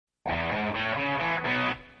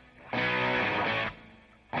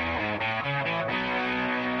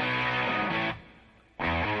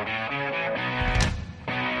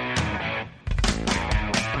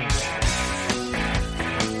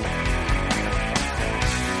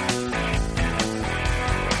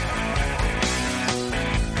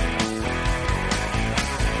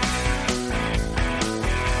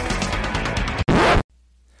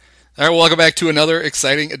All right, well, welcome back to another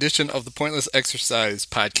exciting edition of the Pointless Exercise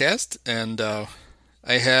podcast. And I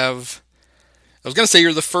was going to say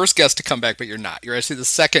you're the first guest to come back, but you're not. You're actually the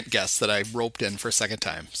second guest that I roped in for a second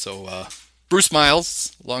time. So, Bruce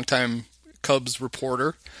Miles, longtime Cubs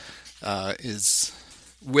reporter, is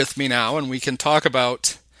with me now, and we can talk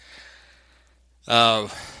about uh,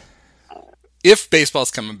 if baseball's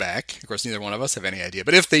coming back. Of course, neither one of us have any idea,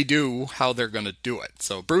 but if they do, how they're going to do it.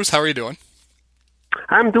 So, Bruce, how are you doing?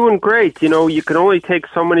 I'm doing great. You know, you can only take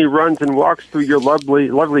so many runs and walks through your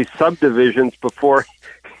lovely subdivisions before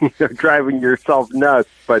driving yourself nuts.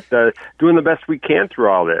 But doing the best we can through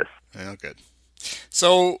all this. Oh, good.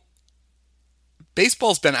 So,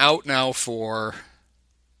 baseball's been out now for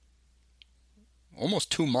almost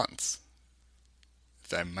 2 months,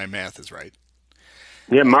 if my math is right.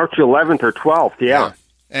 Yeah, March 11th or 12th. Yeah.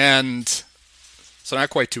 And so not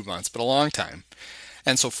quite 2 months, but a long time.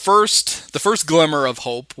 And so the first glimmer of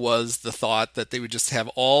hope was the thought that they would just have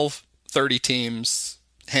all 30 teams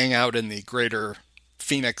hang out in the greater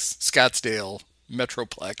Phoenix, Scottsdale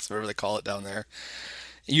Metroplex, whatever they call it down there,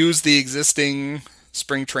 use the existing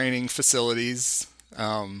spring training facilities,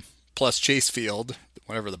 plus Chase Field,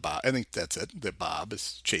 whatever the Bob, I think that's it. The Bob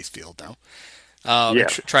is Chase Field now. Yeah.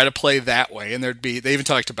 Try to play that way. And they even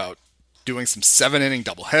talked about doing some 7-inning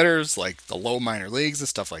doubleheaders, like the low minor leagues and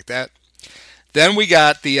stuff like that. Then we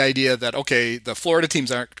got the idea that, okay, the Florida teams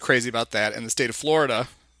aren't crazy about that, and the state of Florida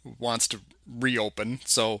wants to reopen.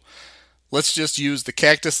 So let's just use the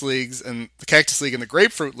Cactus Leagues and the Cactus League and the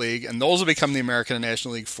Grapefruit League, and those will become the American and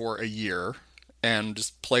National League for a year, and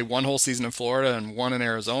just play one whole season in Florida and one in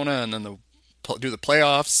Arizona, and then do the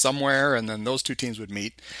playoffs somewhere, and then those two teams would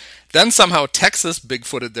meet. Then somehow Texas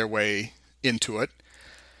bigfooted their way into it,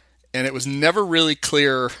 and it was never really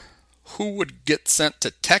clear who would get sent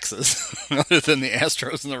to Texas other than the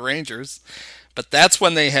Astros and the Rangers. But that's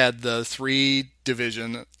when they had the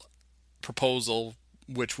 3-division proposal,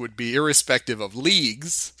 which would be irrespective of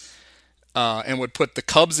leagues, and would put the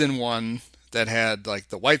Cubs in one that had like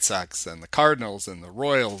the White Sox and the Cardinals and the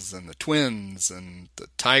Royals and the Twins and the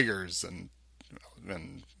Tigers and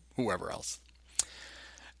whoever else.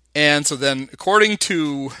 And so then, according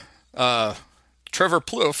to Trevor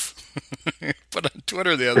Plouffe put on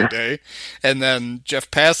Twitter the other day, and then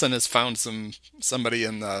Jeff Passan has found somebody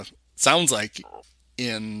sounds like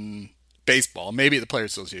in baseball, maybe the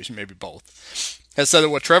Players Association, maybe both, has said that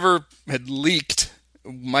what Trevor had leaked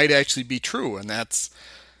might actually be true, and that's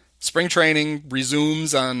spring training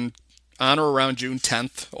resumes on or around June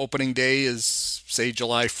 10th. Opening day is, say,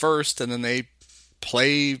 July 1st, and then they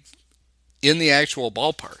play in the actual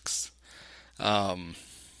ballparks.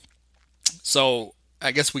 So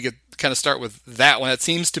I guess we could kind of start with that one. It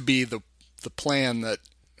seems to be the plan that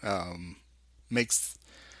makes,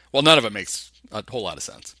 well, none of it makes a whole lot of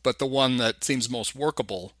sense, but the one that seems most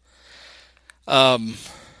workable. So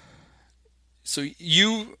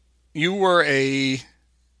you were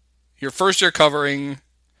your first year covering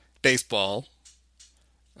baseball,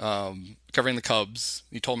 covering the Cubs.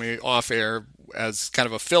 You told me off air as kind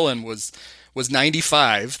of a fill-in was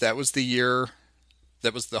 95. That was the year.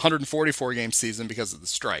 That was the 144 game season because of the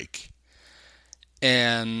strike.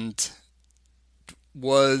 And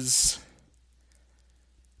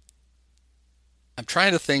I'm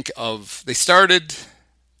trying to think of, they started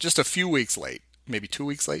just a few weeks late, maybe 2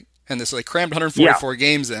 weeks late. And so they crammed 144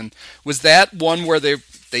 games in. Was that one where they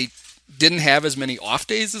didn't have as many off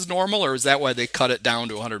days as normal, or is that why they cut it down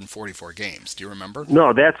to 144 games? Do you remember?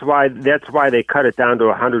 No, that's why they cut it down to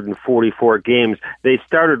 144 games. They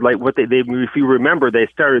started like if you remember, they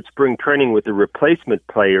started spring training with the replacement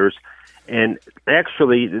players, and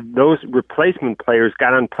actually those replacement players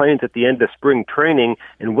got on planes at the end of spring training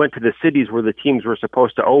and went to the cities where the teams were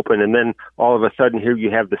supposed to open, and then all of a sudden here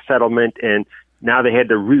you have the settlement, and now they had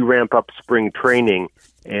to re-ramp up spring training.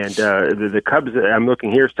 And the Cubs, I'm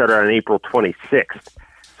looking here, started on April 26th.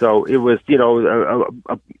 So it was,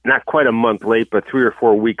 not quite a month late, but 3 or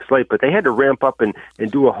 4 weeks late. But they had to ramp up and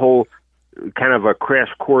do a whole kind of a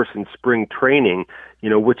crash course in spring training,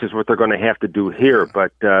 which is what they're going to have to do here.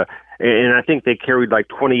 But and I think they carried like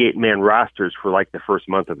 28-man rosters for like the first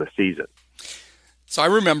month of the season. So I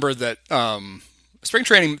remember that spring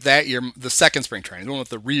training that year, the second spring training, the one with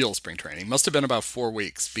the real spring training, must have been about 4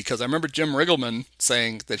 weeks, because I remember Jim Riggleman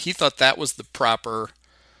saying that he thought that was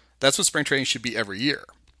that's what spring training should be every year.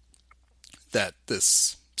 That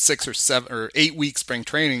this 6 or 7 or 8 week spring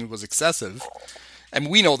training was excessive.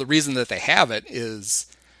 And we know the reason that they have it is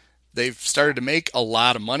they've started to make a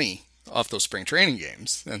lot of money off those spring training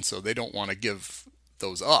games, and so they don't want to give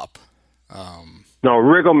those up. No,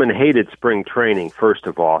 Riggleman hated spring training. First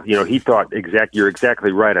of all, he thought you're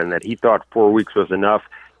exactly right on that. He thought 4 weeks was enough.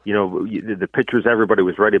 The pitchers, everybody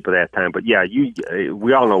was ready for that time. But yeah,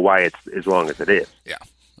 we all know why it's as long as it is. Yeah,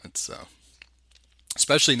 it's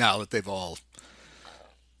especially now that they've all.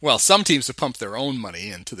 Well, some teams have pumped their own money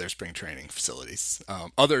into their spring training facilities.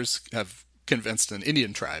 Others have convinced an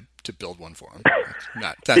Indian tribe to build one for them.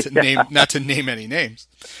 Not to name any names.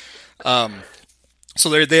 So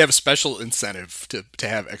they have a special incentive to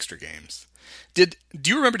have extra games. Do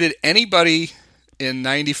you remember? Did anybody in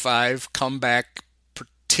 '95 come back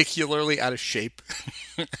particularly out of shape?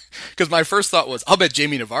 Because my first thought was, I'll bet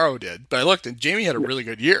Jamie Navarro did, but I looked and Jamie had a really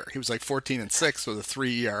good year. He was like 14-6 with a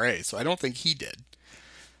 3 ERA, so I don't think he did.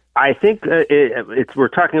 I think we're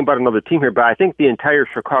talking about another team here, but I think the entire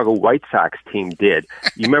Chicago White Sox team did.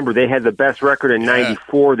 You remember they had the best record in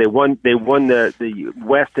 '94. They won the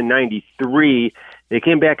West in '93. They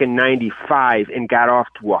came back in '95 and got off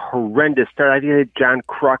to a horrendous start. I think they had John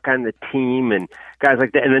Kruk on the team and guys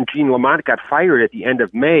like that. And then Gene Lamont got fired at the end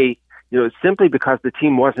of May, simply because the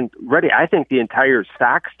team wasn't ready. I think the entire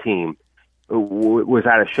Sox team was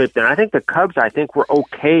out of shape then. I think the Cubs, were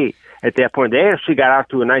okay at that point. They actually got off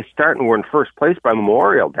to a nice start and were in first place by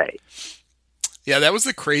Memorial Day. Yeah, that was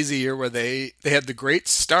the crazy year where they had the great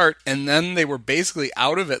start, and then they were basically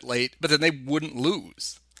out of it late, but then they wouldn't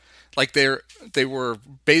lose. Like they were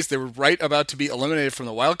right about to be eliminated from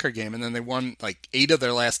the wild card game, and then they won like 8 of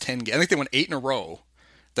their last 10 games. I think they won 8 in a row,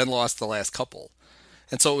 then lost the last couple.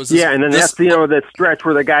 And so it was that's that stretch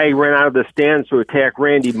where the guy ran out of the stands to attack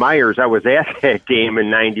Randy Myers. I was at that game in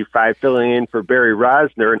 '95, filling in for Barry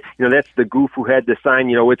Rosner, and that's the goof who had the sign.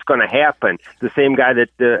 It's going to happen. The same guy that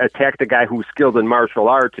attacked the guy who was skilled in martial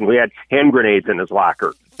arts and who had hand grenades in his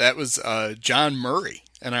locker. That was John Murray.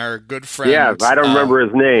 And our good friend... Yeah, I don't remember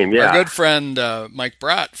his name, yeah. Our good friend Mike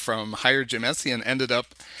Brott from Higher Gymnasium ended up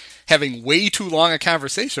having way too long a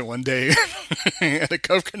conversation one day at a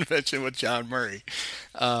Cub convention with John Murray.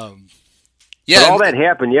 But all that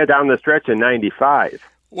happened, down the stretch in '95.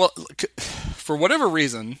 Well, for whatever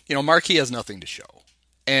reason, Marquee has nothing to show.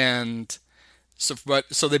 And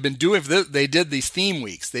so they've been doing... They did these theme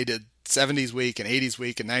weeks. They did 70s week and 80s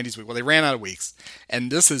week and 90s week. Well, they ran out of weeks.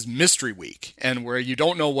 And this is mystery week, and where you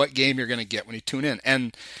don't know what game you're going to get when you tune in.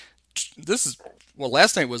 And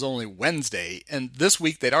last night was only Wednesday, and this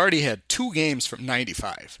week they'd already had 2 games from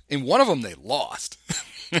 95. In one of them they lost.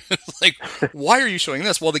 It's like, why are you showing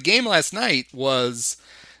this? Well, the game last night was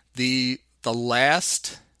the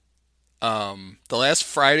last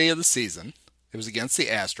Friday of the season. It was against the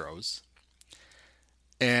Astros.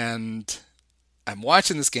 And I'm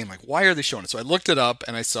watching this game, like, why are they showing it? So I looked it up,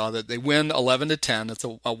 and I saw that they win 11-10. It's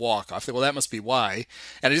a walk-off. Well, that must be why.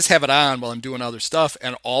 And I just have it on while I'm doing other stuff,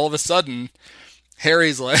 and all of a sudden,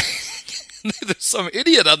 Harry's like, there's some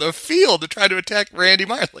idiot on the field to try to attack Randy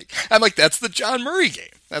Myers. I'm like, that's the John Murray game.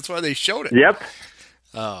 That's why they showed it. Yep.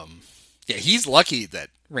 He's lucky that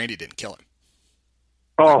Randy didn't kill him.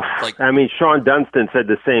 Oh, Sean Dunston said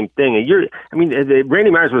the same thing.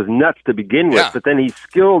 Randy Myers was nuts to begin with, but then he's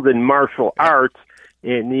skilled in martial arts,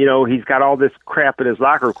 and he's got all this crap in his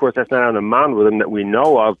locker. Of course, that's not on the mound with him that we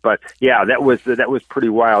know of, but yeah, that was pretty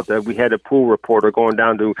wild. We had a pool reporter going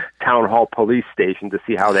down to Town Hall Police Station to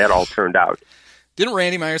see how that all turned out. Didn't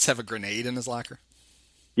Randy Myers have a grenade in his locker?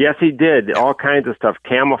 Yes, he did. All kinds of stuff,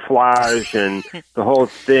 camouflage and the whole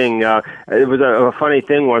thing. It was a funny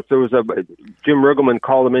thing once. Jim Riggleman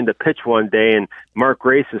called him in to pitch one day, and Mark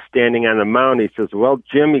Grace is standing on the mound. He says, "Well,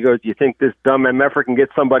 Jim," he goes, "do you think this dumb MFer can get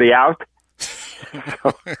somebody out?"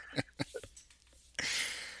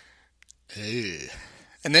 Hey.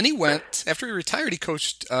 And then he went, after he retired, he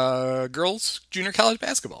coached girls junior college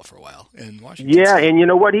basketball for a while in Washington. Yeah, and you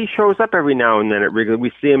know what? He shows up every now and then at Wrigley.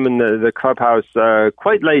 We see him in the clubhouse,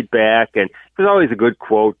 quite laid back, and there's always a good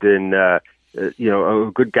quote and, a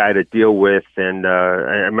good guy to deal with. And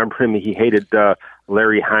I remember him, he hated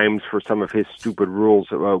Larry Himes for some of his stupid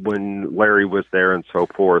rules when Larry was there and so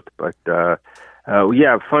forth. But,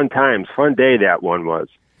 fun times. Fun day that one was.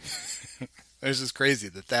 It's just crazy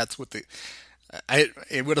that's what I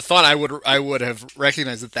would have thought I would have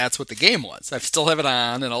recognized that's what the game was. I still have it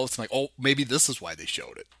on, and all of a sudden, maybe this is why they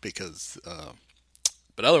showed it, because,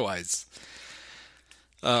 but otherwise,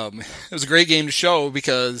 it was a great game to show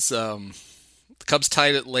because the Cubs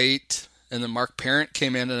tied it late, and then Mark Parent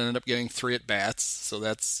came in and ended up getting 3 at bats. So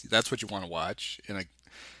that's what you want to watch in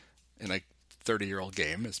a 30-year-old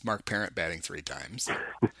game, is Mark Parent batting 3 times.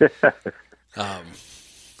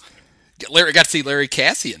 I got to see Larry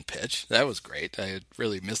Cassian pitch. That was great. I had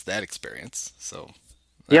really missed that experience. So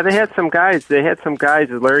Yeah, they had some guys. They had some guys,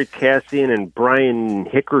 Larry Cassian and Brian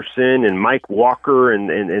Hickerson and Mike Walker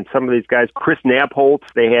and some of these guys. Chris Nabholz,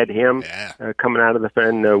 they had him coming out of the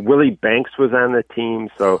fan. Willie Banks was on the team.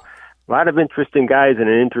 So a lot of interesting guys in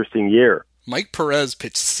an interesting year. Mike Perez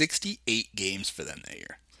pitched 68 games for them that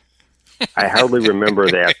year. I hardly remember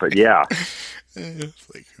that, but yeah.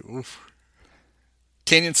 It's like, oof.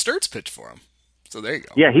 Tanyan Sturtz pitched for him. So there you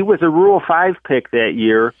go. Yeah, he was a Rule 5 pick that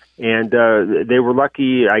year, and they were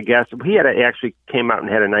lucky, I guess. He actually came out and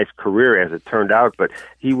had a nice career, as it turned out, but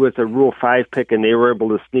he was a Rule 5 pick, and they were able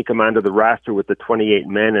to sneak him onto the roster with the 28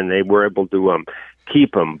 men, and they were able to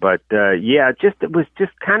keep him. But, it was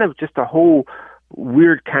just kind of just a whole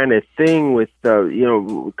weird kind of thing with,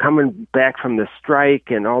 coming back from the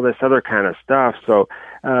strike and all this other kind of stuff. So,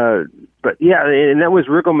 but yeah, and that was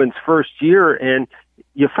Riggleman's first year, and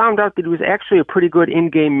you found out that he was actually a pretty good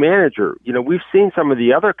in-game manager. We've seen some of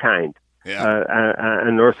the other kind on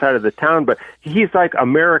the north side of the town, but he's like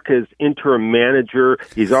America's interim manager.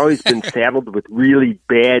 He's always been saddled with really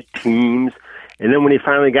bad teams. And then when he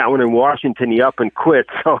finally got one in Washington, he up and quit.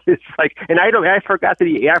 So it's like, and I forgot that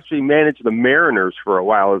he actually managed the Mariners for a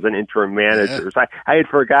while as an interim manager. So I had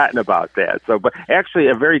forgotten about that. So, but actually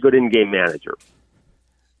a very good in-game manager.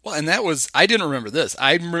 Well, and that was, I didn't remember this.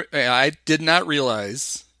 I did not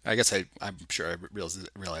realize, I guess I'm sure I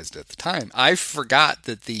realized it at the time. I forgot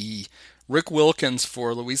that the Rick Wilkins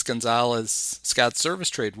for Luis Gonzalez Scott Service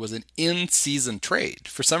trade was an in-season trade.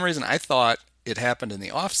 For some reason, I thought it happened in the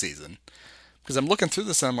off-season. Because I'm looking through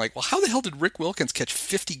this and I'm like, well, how the hell did Rick Wilkins catch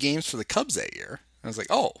 50 games for the Cubs that year? And I was like,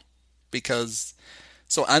 oh, because,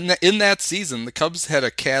 so in that season, the Cubs had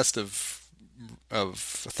a cast of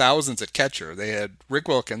thousands at catcher. They had Rick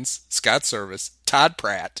Wilkins, Scott Service, Todd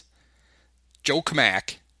Pratt, Joe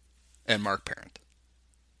Kmack, and Mark Parent.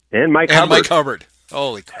 And Mike Hubbard.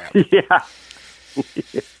 Holy crap. Yeah.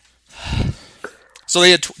 So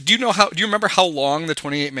they had, do you remember how long the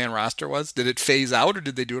 28-man roster was? Did it phase out or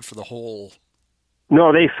did they do it for the whole?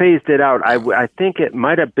 No, they phased it out. I think it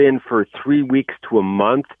might have been for 3 weeks to a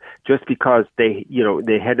month, just because they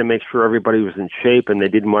had to make sure everybody was in shape and they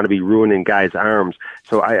didn't want to be ruining guys' arms.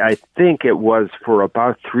 So I think it was for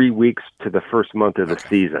about 3 weeks to the first month of the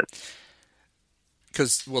season.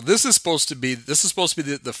 Because this is supposed to be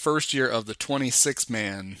the first year of the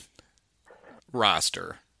 26-man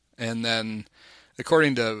roster, and then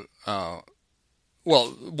according to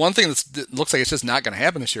one thing that looks like it's just not going to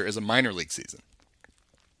happen this year is a minor league season.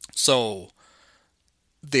 So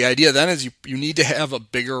the idea then is you need to have a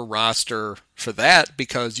bigger roster for that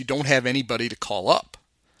because you don't have anybody to call up.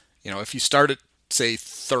 If you start at, say,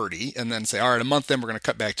 30 and then say, all right, a month then we're going to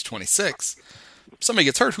cut back to 26, somebody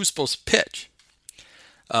gets hurt, who's supposed to pitch?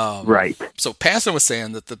 Right. So Passan was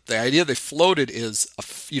saying that the idea they floated is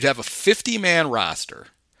you'd have a 50-man roster,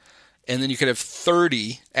 and then you could have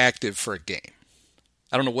 30 active for a game.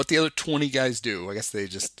 I don't know what the other 20 guys do. I guess they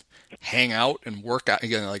just hang out and work out.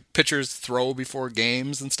 Again, like pitchers throw before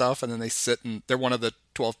games and stuff, and then they sit and they're one of the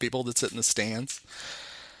 12 people that sit in the stands.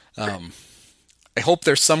 I hope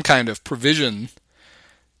there's some kind of provision,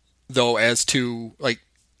 though, as to, like,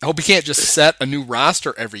 I hope you can't just set a new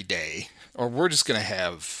roster every day, or we're going to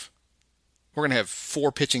have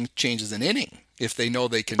 4 pitching changes an inning if they know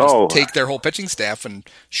they can just take their whole pitching staff and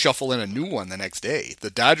shuffle in a new one the next day. The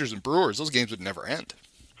Dodgers and Brewers, those games would never end.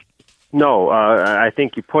 No, I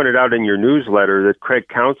think you pointed out in your newsletter that Craig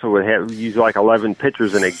Counsell would use like 11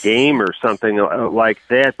 pitchers in a game or something like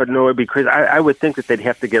that. But no, it'd be crazy. I would think that they'd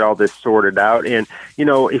have to get all this sorted out. And,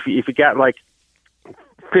 if you got like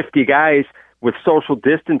 50 guys with social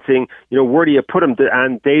distancing, where do you put them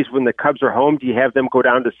on days when the Cubs are home? Do you have them go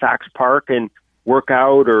down to Sox Park and work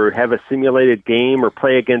out or have a simulated game or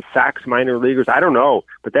play against Sox minor leaguers? I don't know,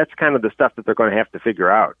 but that's kind of the stuff that they're going to have to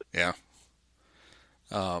figure out. Yeah.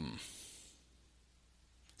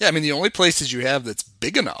 Yeah, I mean, the only places you have that's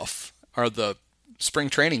big enough are the spring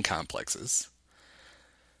training complexes.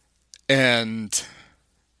 And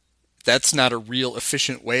that's not a real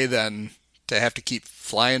efficient way then to have to keep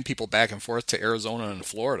flying people back and forth to Arizona and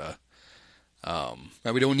Florida. Now,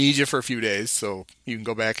 we don't need you for a few days, so you can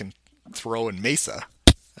go back and throw in Mesa.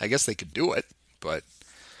 I guess they could do it, but...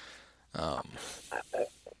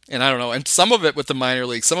 and I don't know. And some of it with the minor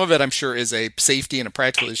league, some of it I'm sure is a safety and a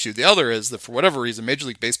practical issue. The other is that for whatever reason, Major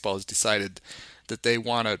League Baseball has decided that they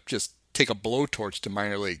want to just take a blowtorch to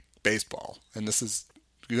minor league baseball. And this is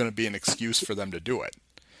going to be an excuse for them to do it.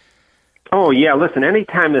 Oh, yeah. Listen,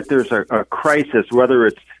 anytime that there's a crisis, whether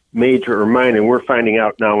it's major or minor, and we're finding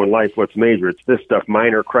out now in life what's major. It's this stuff.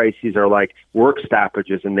 Minor crises are like work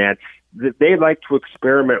stoppages and that. They like to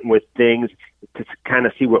experiment with things to kind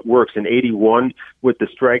of see what works. In 81, with the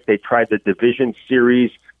strike, they tried the division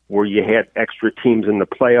series where you had extra teams in the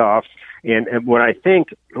playoffs. And what I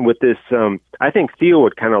think with this, I think Theo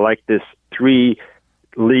would kind of like this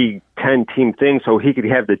 3-league, 10-team thing so he could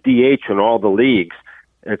have the DH in all the leagues.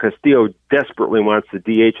 Because Theo desperately wants the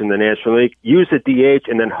DH in the National League. Use the DH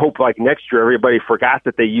and then hope like next year everybody forgot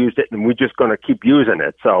that they used it and we're just going to keep using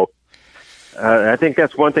it. So I think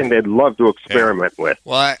that's one thing they'd love to experiment with.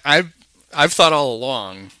 Well, I've thought all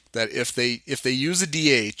along that if they use a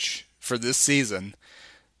DH for this season,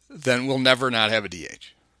 then we'll never not have a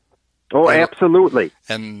DH. Oh, absolutely.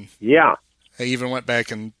 And yeah, I even went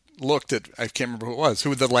back and looked at, I can't remember who it was,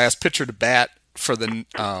 who the last pitcher to bat for the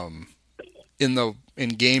in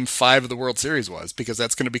Game 5 of the World Series was, because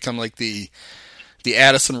that's going to become like the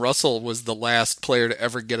Addison Russell was the last player to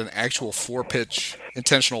ever get an actual 4-pitch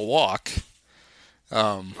intentional walk.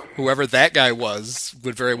 Whoever that guy was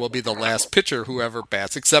would very well be the last pitcher whoever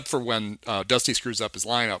bats, except for when Dusty screws up his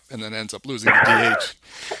lineup and then ends up losing the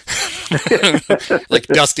DH. Like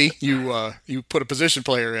Dusty, you put a position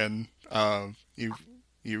player in, you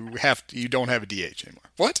don't have a DH anymore.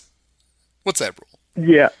 What? What's that rule?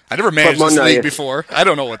 Yeah, I never managed this league before. I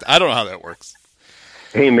don't know how that works.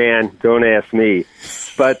 Hey man, don't ask me.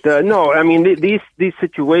 But no, I mean these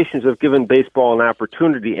situations have given baseball an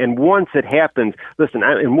opportunity, and once it happens, listen.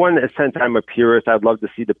 In one sense, I'm a purist. I'd love to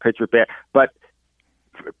see the pitcher bat, but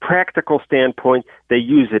practical standpoint, they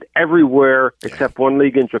use it everywhere except one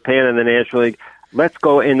league in Japan and the National League. Let's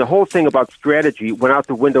go. And the whole thing about strategy went out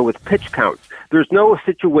the window with pitch counts. There's no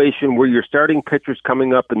situation where your starting pitcher's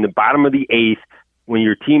coming up in the bottom of the 8th when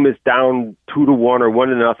your team is down 2-1 or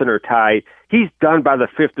 1-0 or tied. He's done by the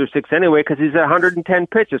 5th or 6th anyway because he's at 110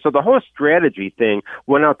 pitches. So the whole strategy thing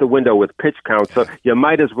went out the window with pitch counts. So you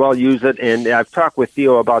might as well use it. And I've talked with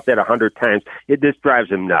Theo about that 100 times. This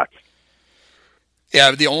drives him nuts.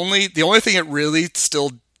 Yeah, the only thing it really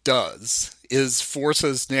still does is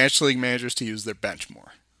forces National League managers to use their bench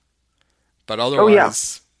more. But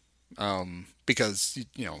otherwise, because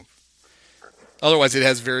otherwise it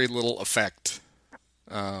has very little effect.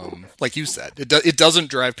 Like you said, it doesn't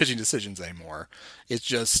drive pitching decisions anymore. It's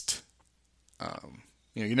just,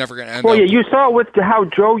 you're never going to end up. Well, yeah, you saw it with how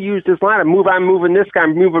Joe used his line. I'm moving this guy.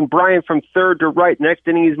 I'm moving Brian from third to right. Next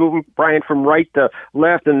inning, he's moving Brian from right to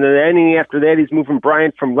left. And the inning after that, he's moving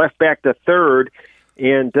Brian from left back to third.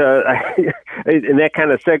 And and that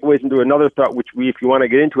kind of segues into another thought, which if you want to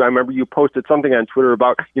get into, I remember you posted something on Twitter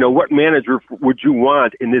about, what manager would you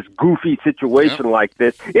want in this goofy situation like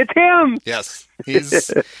this? It's him. Yes,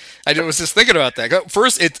 I was just thinking about that.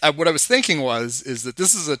 First, what I was thinking is that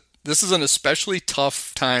this is an especially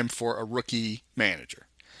tough time for a rookie manager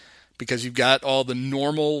because you've got all the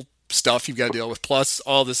normal stuff you've got to deal with, plus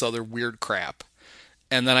all this other weird crap.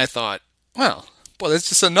 And then I thought, well, that's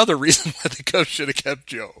just another reason why the coach should have kept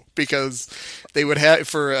Joe, because they would have,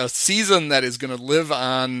 for a season that is going to live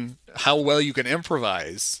on how well you can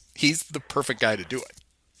improvise, he's the perfect guy to do it.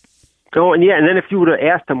 Oh, and then if you would have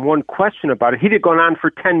asked him one question about it, he'd have gone on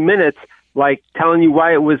for 10 minutes, like telling you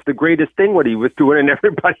why it was the greatest thing what he was doing, and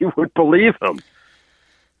everybody would believe him.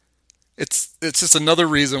 It's just another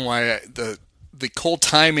reason why the cold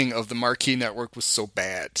timing of the Marquee Network was so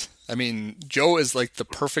bad. I mean, Joe is like the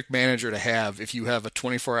perfect manager to have if you have a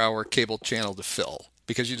 24-hour cable channel to fill,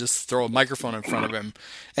 because you just throw a microphone in front of him,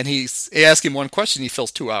 and you ask him one question, he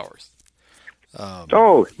fills 2 hours.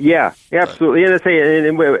 Oh yeah, absolutely.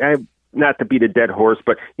 And not to beat a dead horse,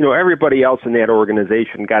 but everybody else in that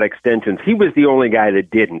organization got extensions. He was the only guy that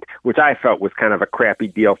didn't, which I felt was kind of a crappy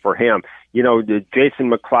deal for him. Jason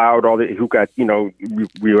McLeod, who got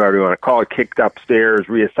we already want to call it, kicked upstairs,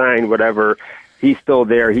 reassigned, whatever. He's still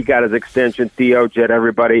there. He got his extension. Theo, Jet,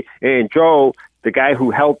 everybody, and Joe, the guy who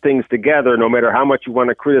held things together. No matter how much you want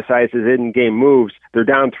to criticize his in-game moves, they're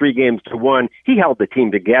down 3-1. He held the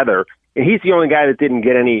team together. And he's the only guy that didn't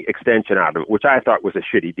get any extension out of it, which I thought was a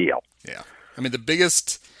shitty deal. Yeah. I mean, the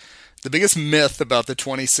biggest myth about the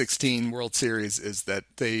 2016 World Series is that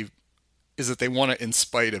they won it in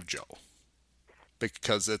spite of Joe.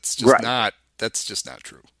 Because it's just that's just not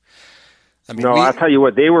true. I mean, I'll tell you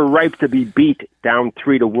what, they were ripe to be beat down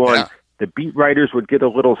 3-1. Yeah. The beat writers would get a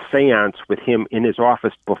little seance with him in his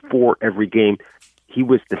office before every game. He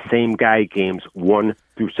was the same guy games 1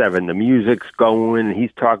 through 7. The music's going, and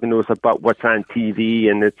he's talking to us about what's on TV,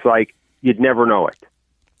 and it's like you'd never know it.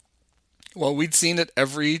 Well, we'd seen it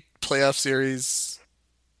every playoff series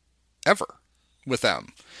ever with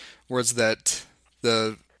them, whereas that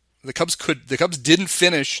the the Cubs didn't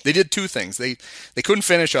finish. They did two things. They couldn't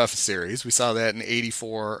finish off a series. We saw that in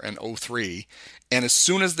 '84 and '03. And as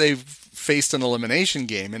soon as they faced an elimination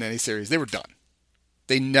game in any series, they were done.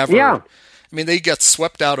 They never. Yeah. I mean, they got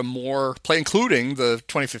swept out of more play, including the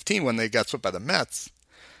 2015 when they got swept by the Mets.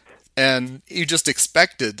 And you just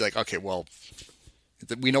expected, like, okay, well,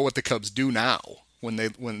 we know what the Cubs do now.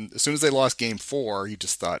 As soon as they lost Game 4, you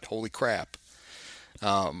just thought, holy crap.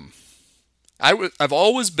 I've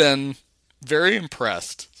always been very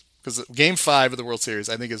impressed because Game 5 of the World Series,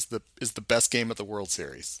 I think, is the best game of the World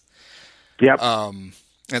Series. Yep.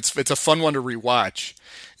 It's a fun one to rewatch.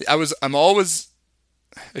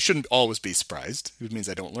 I shouldn't always be surprised. It means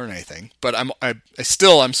I don't learn anything. But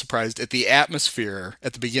I'm surprised at the atmosphere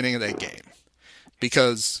at the beginning of that game.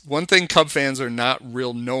 Because one thing Cub fans are not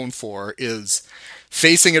real known for is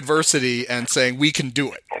facing adversity and saying, we can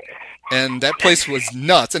do it. And that place was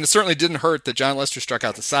nuts. And it certainly didn't hurt that John Lester struck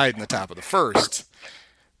out the side in the top of the first.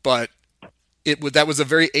 But that was a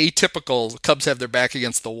very atypical Cubs have their back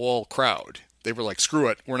against the wall crowd. They were like, screw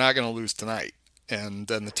it, we're not going to lose tonight. And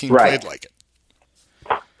then the team played like it.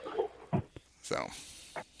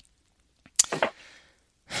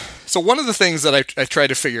 So one of the things that I tried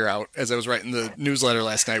to figure out as I was writing the newsletter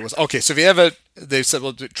last night was, okay, so if you have they said,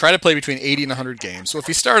 well, try to play between 80 and 100 games. So if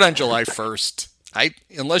you start on July 1st,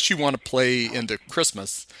 unless you want to play into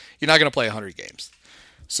Christmas, you're not going to play 100 games.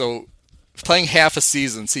 So playing half a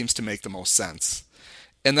season seems to make the most sense.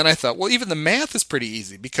 And then I thought, well, even the math is pretty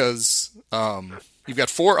easy because you've got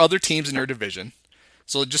 4 other teams in your division.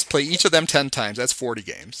 So just play each of them 10 times. That's 40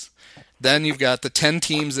 games. Then you've got the 10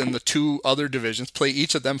 teams in the 2 other divisions. Play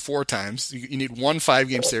each of them 4 times. You need one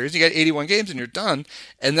 5-game series. You got 81 games and you're done.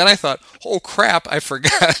 And then I thought, oh crap, I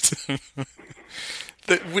forgot.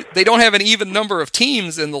 They don't have an even number of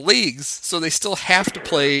teams in the leagues, so they still have to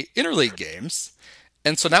play interleague games.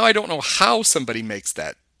 And so now I don't know how somebody makes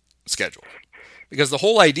that schedule. Because the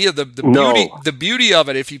whole idea, the beauty of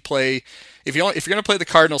it, if you're going to play the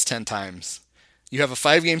Cardinals 10 times, you have a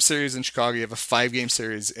 5-game series in Chicago, you have a 5-game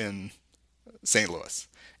series in St. Louis.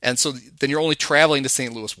 And so then you're only traveling to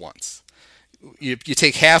St. Louis once. You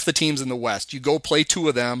take half the teams in the West, you go play 2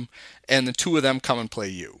 of them, and then 2 of them come and play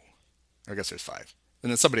you. I guess there's 5.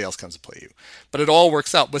 And then somebody else comes to play you. But it all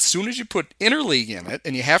works out. But as soon as you put interleague in it,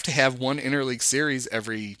 and you have to have one interleague series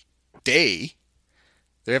every day,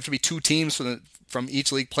 there have to be 2 teams from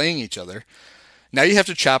each league playing each other. Now you have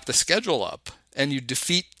to chop the schedule up, and you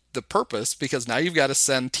defeat the purpose because now you've got to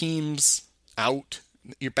send teams out.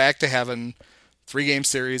 You're back to having 3-game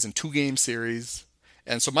series and 2-game series.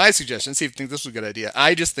 And so my suggestion, see if you think this was a good idea,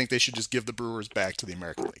 I just think they should just give the Brewers back to the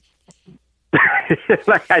American League.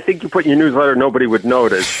 I think you put in your newsletter, nobody would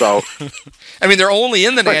notice. So, I mean, they're only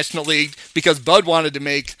in the National League because Bud wanted to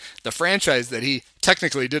make the franchise that he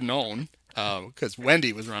technically didn't own because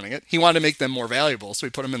Wendy was running it. He wanted to make them more valuable, so he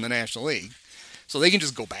put them in the National League. So they can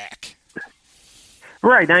just go back.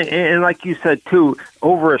 Right, and like you said, too,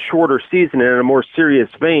 over a shorter season and in a more serious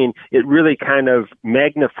vein, it really kind of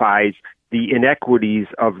magnifies the inequities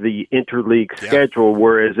of the interleague schedule,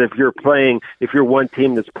 whereas if you're one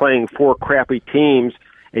team that's playing 4 crappy teams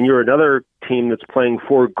and you're another team that's playing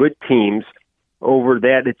 4 good teams, over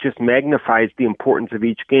that, it just magnifies the importance of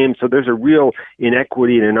each game. So there's a real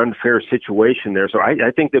inequity and an unfair situation there. So I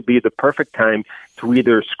think that'd be the perfect time to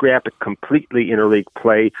either scrap it completely interleague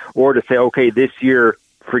play or to say, okay, this year,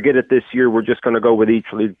 forget it this year, we're just going to go with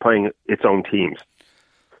each league playing its own teams.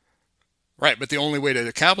 Right, but the only way to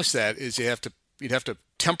accomplish that is you'd have to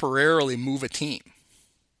temporarily move a team.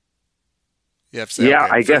 You have to say, okay,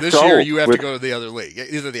 I guess this year you have to go to the other league.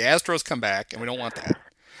 Either the Astros come back, and we don't want that,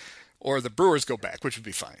 or the Brewers go back, which would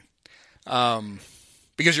be fine.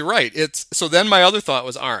 Because you're right. So then my other thought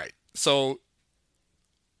was, all right, so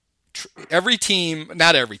every team,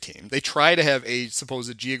 not every team, they try to have a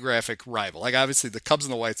supposed geographic rival. Like obviously the Cubs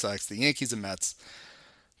and the White Sox, the Yankees and Mets,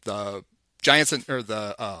 the Giants or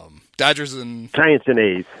the Dodgers and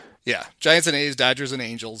A's. Yeah, Giants and A's, Dodgers and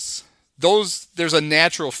Angels. There's a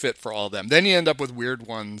natural fit for all of them. Then you end up with weird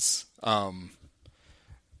ones. Even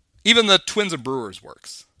the Twins and Brewers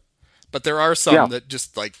works. But there are some that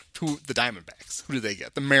just like the Diamondbacks. Who do they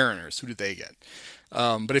get? The Mariners. Who do they get?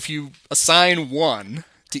 But if you assign one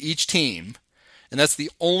to each team, and that's the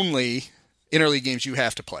only interleague games you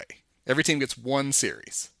have to play. Every team gets one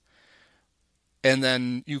series. And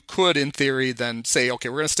then you could, in theory, then say, okay,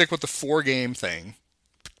 we're going to stick with the 4-game thing.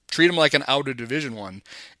 Treat them like an out of Division I.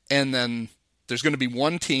 And then there's going to be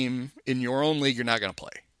one team in your own league you're not going to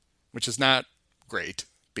play, which is not great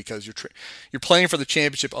because you're playing for the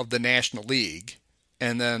championship of the National League.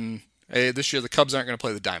 And then this year the Cubs aren't going to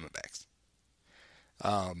play the Diamondbacks.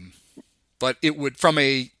 But it would, from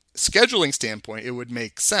a scheduling standpoint, it would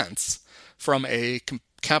make sense. From a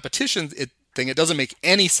competition thing, it doesn't make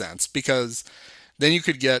any sense, because then you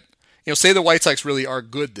could get, say the White Sox really are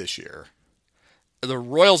good this year. The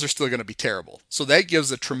Royals are still going to be terrible. So that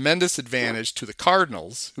gives a tremendous advantage to the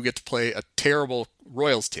Cardinals, who get to play a terrible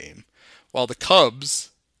Royals team, while the Cubs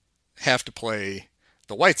have to play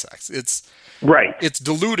the White Sox. It's right. It's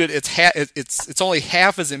diluted. It's only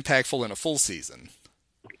half as impactful in a full season.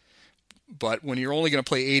 But when you're only going to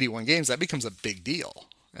play 81 games, that becomes a big deal.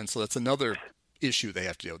 And so that's another issue they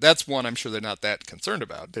have to deal with. That's one I'm sure they're not that concerned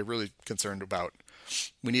about. They're really concerned about,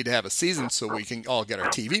 we need to have a season so we can all get our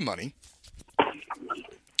TV money.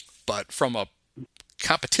 But from a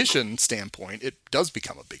competition standpoint, it does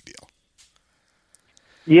become a big deal.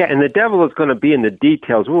 Yeah, and the devil is going to be in the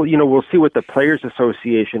details. Well, we'll see what the Players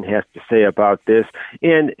Association has to say about this.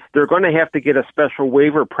 And they're going to have to get a special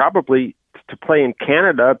waiver probably to play in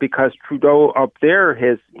Canada, because Trudeau up there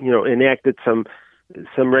has, enacted some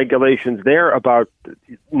regulations there about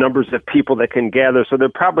numbers of people that can gather. So they'll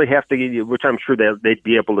probably have to, which I'm sure they'd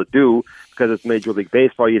be able to do because it's Major League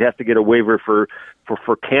Baseball. You'd have to get a waiver for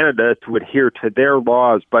Canada to adhere to their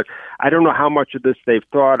laws. But I don't know how much of this they've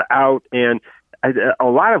thought out. And a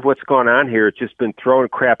lot of what's gone on here has just been throwing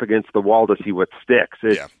crap against the wall to see what sticks.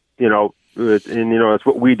 It's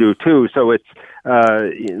what we do too. So it's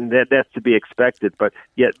that's to be expected. But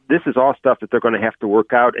yet, this is all stuff that they're going to have to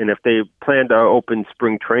work out. And if they plan to open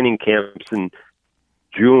spring training camps in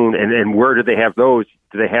June, and where do they have those?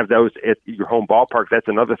 Do they have those at your home ballpark? That's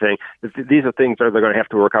another thing. These are things that they're going to have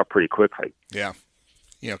to work out pretty quickly. Yeah,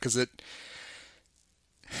 because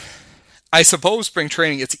I suppose spring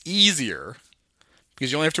training, it's easier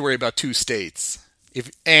because you only have to worry about two states.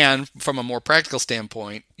 And from a more practical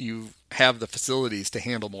standpoint, you have the facilities to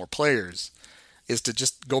handle more players, is to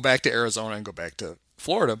just go back to Arizona and go back to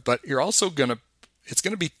Florida. But you're also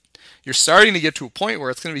you're starting to get to a point where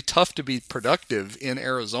it's going to be tough to be productive in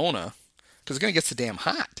Arizona because it's going to get so damn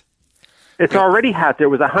hot. It's already hot. There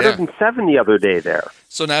was 107 the other day there.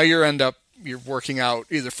 So now you're working out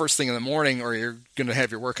either first thing in the morning or you're going to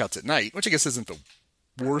have your workouts at night, which I guess isn't the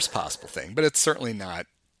worst possible thing, but it's certainly not.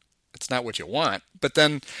 It's not what you want. But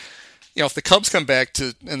then, if the Cubs come back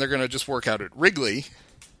and they're going to just work out at Wrigley,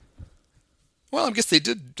 well, I guess they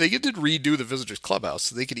did redo the visitors clubhouse,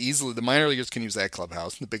 so they could easily, the minor leaguers can use that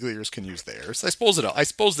clubhouse and the big leaguers can use theirs. I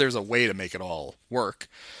suppose there's a way to make it all work.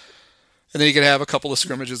 And then you could have a couple of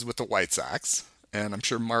scrimmages with the White Sox, and I'm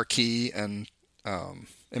sure Marquee and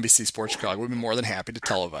NBC Sports Chicago would be more than happy to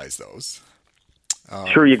televise those.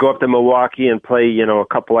 Sure, you go up to Milwaukee and play, a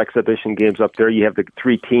couple exhibition games up there. You have the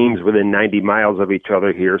three teams within 90 miles of each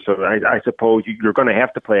other here. So I suppose you're going to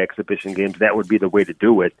have to play exhibition games. That would be the way to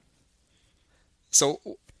do it. So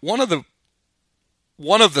one of the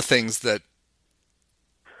things that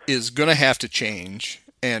is going to have to change,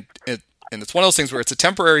 and it's one of those things where it's a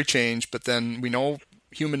temporary change, but then we know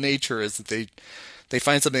human nature is that they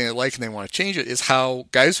find something they like and they want to change it, is how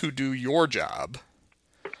guys who do your job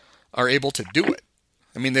are able to do it.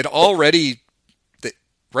 I mean,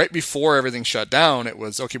 right before everything shut down, it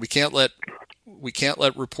was, okay, we can't let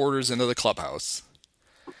reporters into the clubhouse.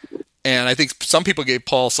 And I think some people gave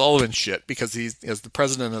Paul Sullivan shit because he's, as the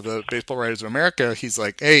president of the Baseball Writers of America, he's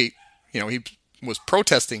like, hey, he was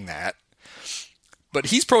protesting that. But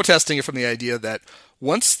he's protesting it from the idea that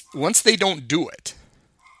once they don't do it,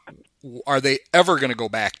 are they ever going to go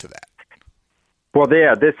back to that? Well,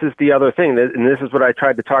 yeah, this is the other thing, and this is what I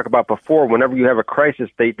tried to talk about before. Whenever you have a crisis,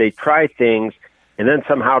 they try things, and then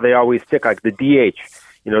somehow they always stick, like the DH.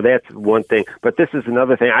 That's one thing. But this is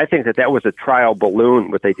another thing. I think that was a trial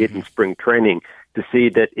balloon, what they did in spring training, to see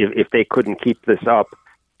that if they couldn't keep this up,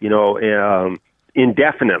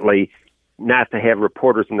 indefinitely, not to have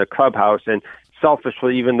reporters in the clubhouse. And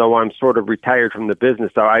selfishly, even though I'm sort of retired from the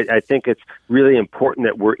business, though, I think it's really important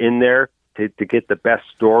that we're in there to get the best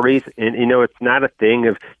stories. And, it's not a thing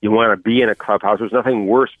of you want to be in a clubhouse. There's nothing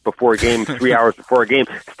worse before a game, 3 hours before a game,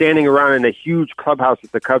 standing around in a huge clubhouse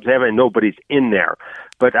that the Cubs have and nobody's in there.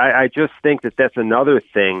 But I just think that that's another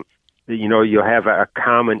thing. You'll have a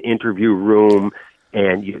common interview room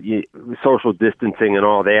and you social distancing and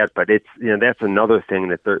all that. But it's, that's another thing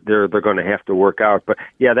that they're going to have to work out. But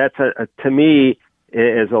yeah, that's to me,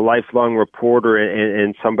 as a lifelong reporter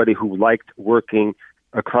and somebody who liked working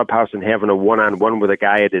a clubhouse and having a one-on-one with a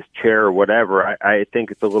guy at his chair or whatever, I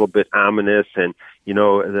think it's a little bit ominous. And,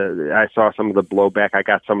 I saw some of the blowback. I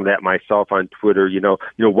got some of that myself on Twitter,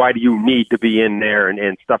 why do you need to be in there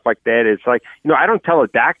and stuff like that. It's like, I don't tell a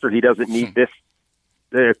doctor he doesn't need this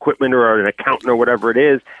equipment or an accountant or whatever it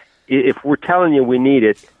is. If we're telling you we need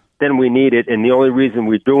it, then we need it, and the only reason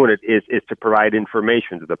we're doing it is to provide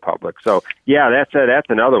information to the public. So, yeah, that's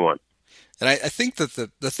another one. And I think that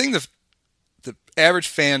the thing that the average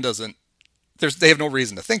fan they have no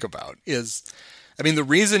reason to think about is, I mean, the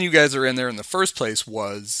reason you guys are in there in the first place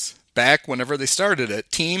was back whenever they started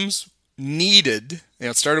it, teams needed,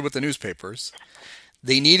 it started with the newspapers,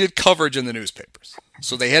 they needed coverage in the newspapers.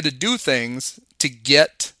 So they had to do things to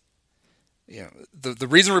get, the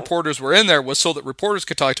reason reporters were in there was so that reporters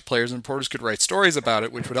could talk to players and reporters could write stories about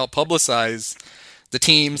it, which would help publicize the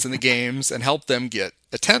teams and the games and help them get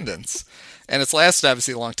attendance. And it's lasted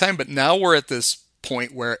obviously a long time, but now we're at this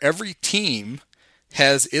point where every team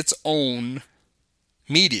has its own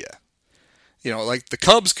media. Like the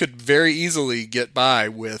Cubs could very easily get by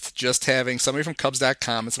with just having somebody from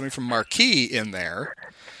Cubs.com and somebody from Marquee in there.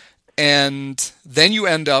 And then you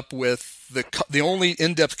end up with the only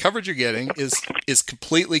in-depth coverage you're getting is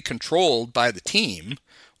completely controlled by the team,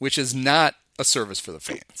 which is not a service for the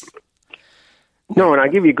fans. No, and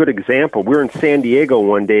I'll give you a good example. We were in San Diego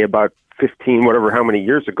one day about 15, whatever, how many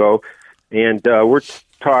years ago, and we're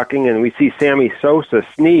talking, and we see Sammy Sosa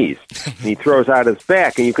sneeze. And he throws out his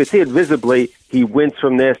back, and you could see it visibly. He winced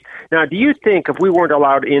from this. Now, do you think if we weren't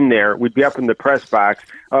allowed in there, we'd be up in the press box?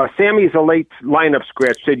 Sammy's a late lineup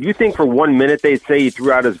scratch. So do you think for 1 minute they'd say he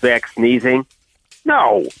threw out his back sneezing?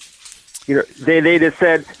 No. They just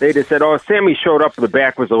said, oh, Sammy showed up. The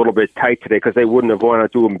back was a little bit tight today because they wouldn't have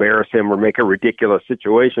wanted to embarrass him or make a ridiculous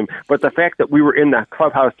situation. But the fact that we were in the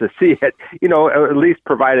clubhouse to see it, at least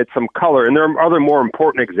provided some color. And there are other more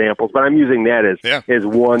important examples, but I'm using that as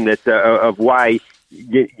one that of why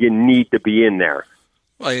you need to be in there.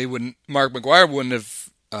 Well, Mark McGwire wouldn't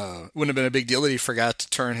have been a big deal that he forgot to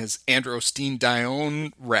turn his Androstene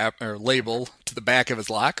Dione label to the back of his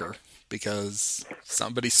locker, because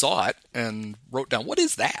somebody saw it and wrote down, what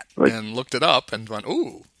is that? And looked it up and went,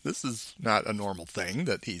 ooh, this is not a normal thing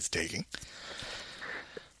that he's taking.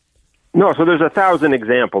 No, so there's 1,000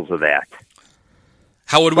 examples of that.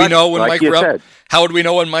 How would we know when Mike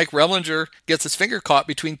Remlinger gets his finger caught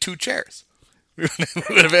between two chairs? We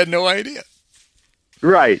would have had no idea.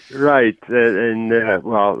 Right. Well,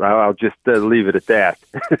 I'll just leave it at that.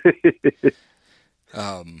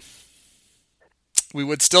 We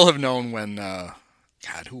would still have known when,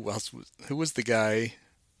 who was the guy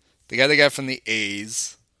they got from the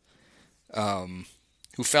A's,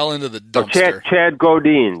 who fell into the dumpster. Chad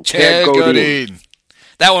Godine. Chad Godine.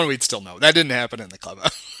 That one we'd still know. That didn't happen in the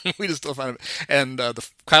clubhouse. We just still find it. And the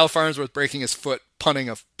Kyle Farnsworth breaking his foot punting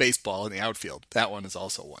a baseball in the outfield. That one is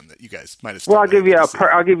also one that you guys might have. Well, I'll give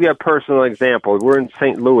you a personal example. We're in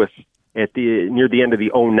St. Louis near the end of the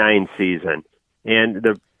 2009 season, and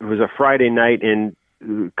it was a Friday night, and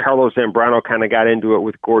Carlos Zambrano kind of got into it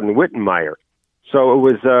with Gordon Wittenmeyer. So it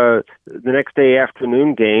was the next day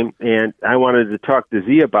afternoon game, and I wanted to talk to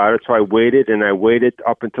Z about it, so I waited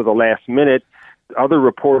up until the last minute. Other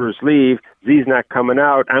reporters leave. Z's not coming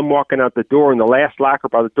out. I'm walking out the door, and the last locker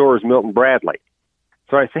by the door is Milton Bradley.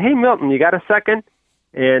 So I say, hey, Milton, you got a second?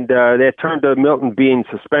 And that turned to Milton being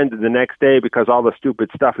suspended the next day because all the stupid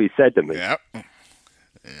stuff he said to me. Yep. Yeah.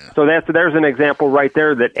 So there's an example right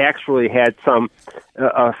there that actually had some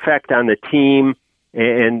effect on the team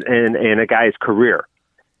and a guy's career.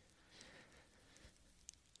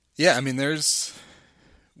 Yeah, I mean, it's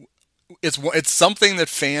something that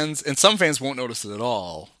fans, and some fans won't notice it at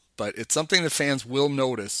all, but it's something that fans will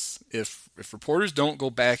notice if reporters don't go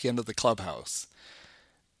back into the clubhouse.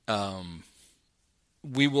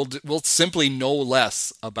 We'll simply know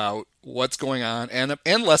less about what's going on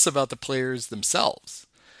and less about the players themselves.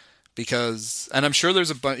 Because, and I'm sure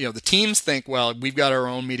there's a bunch, the teams think, well, we've got our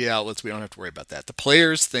own media outlets, we don't have to worry about that. The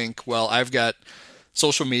players think, well, I've got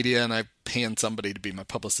social media and I'm paying somebody to be my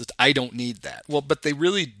publicist. I don't need that. Well, but they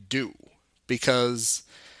really do, because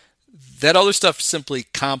that other stuff simply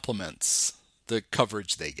complements the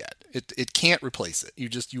coverage they get. It can't replace it.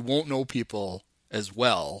 You won't know people as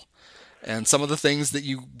well. And some of the things that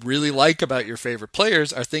you really like about your favorite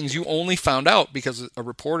players are things you only found out because a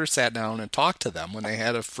reporter sat down and talked to them when they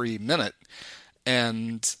had a free minute.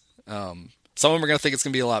 And some of them are going to think it's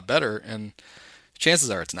going to be a lot better, and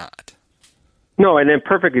chances are it's not. No, and a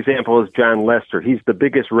perfect example is John Lester. He's the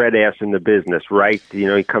biggest red ass in the business, right?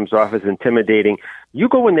 He comes off as intimidating. You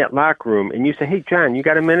go in that locker room and you say, hey, John, you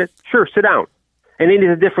got a minute? Sure, sit down. And then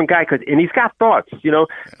he's a different guy, and he's got thoughts.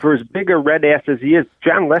 For as big a red ass as he is,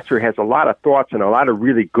 John Lester has a lot of thoughts and a lot of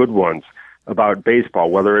really good ones about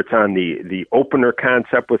baseball, whether it's on the opener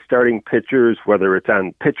concept with starting pitchers, whether it's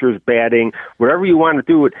on pitchers batting, whatever you want to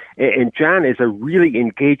do it. And John is a really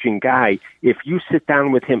engaging guy. If you sit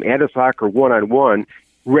down with him at his locker one-on-one,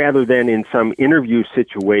 rather than in some interview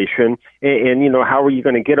situation. And how are you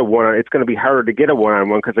going to get a one-on? It's going to be harder to get a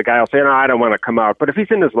one-on-one because the guy will say, no, I don't want to come out. But if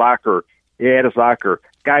he's in his locker,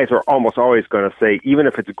 guys are almost always going to say, even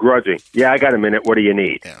if it's grudging, yeah, I got a minute. What do you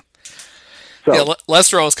need? Yeah. So, yeah,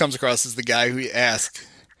 Lester always comes across as the guy who you ask,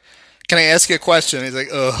 can I ask you a question? And he's like,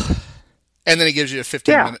 ugh. And then he gives you a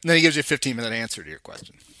 15-minute answer to your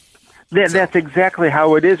question. That's exactly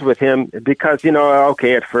how it is with him because,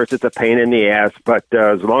 okay, at first it's a pain in the ass, but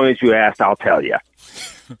as long as you ask, I'll tell you.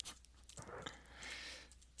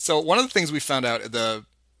 So one of the things we found out,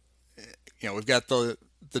 we've got the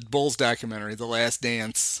Bulls documentary, The Last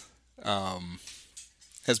Dance,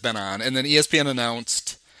 has been on, and then ESPN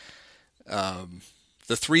announced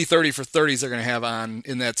the 3:30 for 30s they're going to have on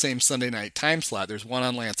in that same Sunday night time slot. There's one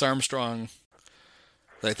on Lance Armstrong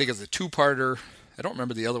that I think is a two-parter. I don't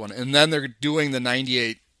remember the other one. And then they're doing the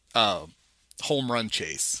 98 home run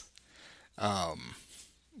chase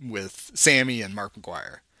with Sammy and Mark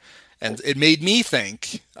McGwire. And it made me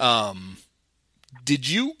think, did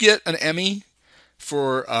you get an Emmy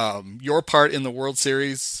for your part in the World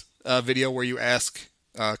Series video where you ask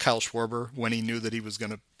Kyle Schwarber when he knew that he was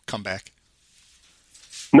going to come back?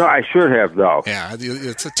 No, I should have, though. Yeah,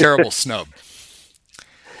 it's a terrible snub.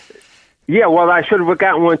 Yeah, well, I should have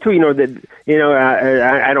gotten one too.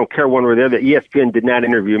 I don't care one way or the other. ESPN did not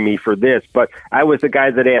interview me for this, but I was the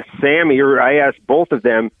guy that asked Sammy, or I asked both of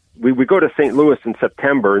them. We go to St. Louis in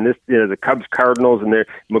September, and this, the Cubs Cardinals, and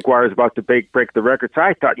McGuire's about to break the record. So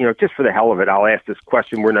I thought, just for the hell of it, I'll ask this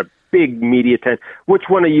question. We're in a big media tent. Which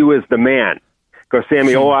one of you is the man? Goes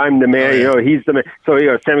Sammy, I'm the man, he's the man. So,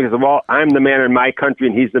 Sammy goes, well, I'm the man in my country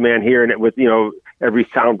and he's the man here. And it was, every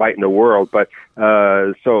soundbite in the world. But,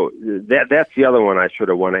 so that's the other one I should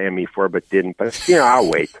have won an Emmy for, but didn't. But,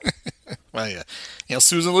 I'll wait. Well, yeah.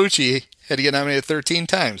 Susan Lucci had to get nominated 13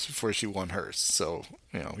 times before she won hers. So,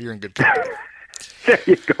 you're in good company. There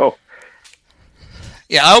you go.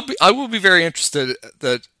 Yeah, I will be very interested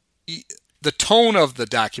that the tone of the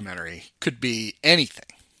documentary could be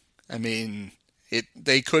anything. I mean,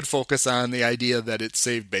 they could focus on the idea that it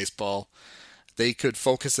saved baseball. They could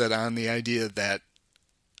focus it on the idea that,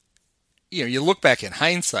 you look back in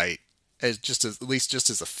hindsight at least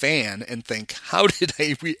as a fan and think, how did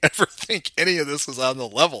we ever think any of this was on the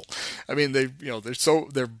level? I mean, they're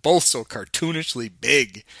both so cartoonishly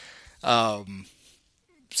big. So,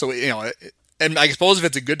 and I suppose if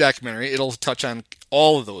it's a good documentary, it'll touch on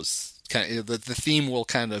all of those. The theme will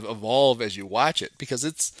kind of evolve as you watch it because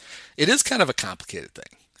it is kind of a complicated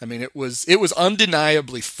thing. I mean, it was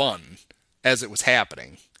undeniably fun as it was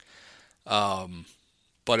happening,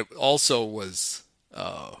 but it also was,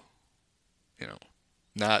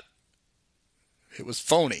 not. It was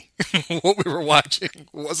phony. What we were watching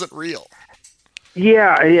wasn't real.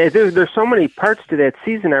 Yeah, there's so many parts to that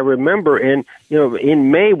season. I remember, and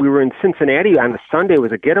in May we were in Cincinnati on a Sunday. It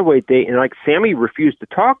was a getaway day, and Sammy refused to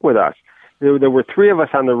talk with us. There were three of us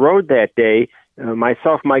on the road that day: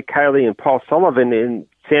 myself, Mike Kiley, and Paul Sullivan. And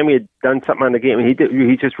Sammy had done something on the game, and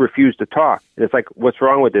he just refused to talk. And it's like, what's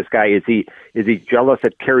wrong with this guy? Is he jealous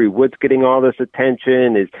that Kerry Wood's getting all this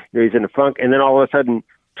attention? He's in a funk? And then all of a sudden,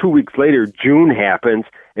 2 weeks later, June happens,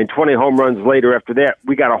 and 20 home runs later after that,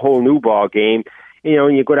 we got a whole new ball game.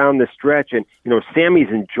 And you go down the stretch, and Sammy's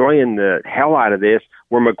enjoying the hell out of this,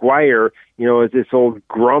 where McGwire, is this old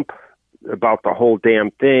grump about the whole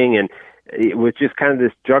damn thing, and it was just kind of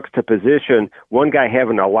this juxtaposition. One guy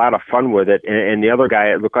having a lot of fun with it, and the other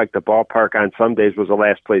guy, it looked like the ballpark on some days was the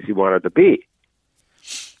last place he wanted to be.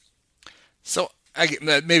 So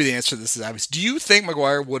maybe the answer to this is obvious. Do you think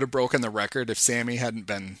McGwire would have broken the record if Sammy hadn't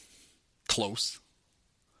been close?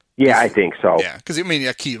 Yeah, I think so. Yeah, because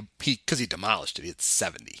he demolished it. He hit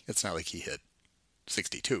 70. It's not like he hit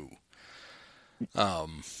 62.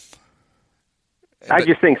 I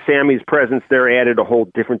just think Sammy's presence there added a whole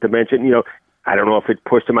different dimension. I don't know if it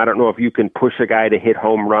pushed him. I don't know if you can push a guy to hit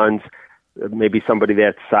home runs. Maybe somebody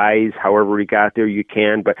that size, however he got there, you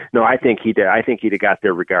can. But no, I think he did. I think he'd have got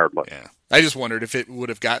there regardless. Yeah, I just wondered if it would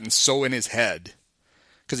have gotten so in his head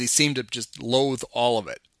because he seemed to just loathe all of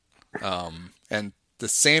it. And the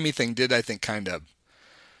Sammy thing did, I think,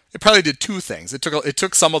 it probably did two things. It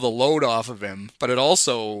took some of the load off of him, but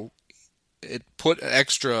it put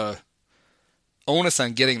extra onus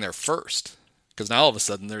on getting there first. Because now all of a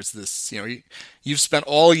sudden there's this, you've spent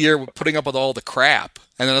all year putting up with all the crap,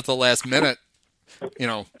 and then at the last minute,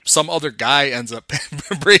 some other guy ends up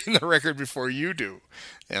breaking the record before you do.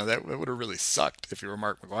 That would have really sucked if you were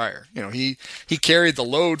Mark McGwire. He carried the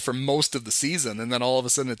load for most of the season, and then all of a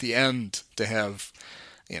sudden at the end to have,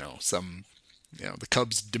 the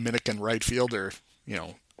Cubs Dominican right fielder,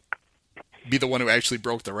 be the one who actually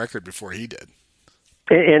broke the record before he did.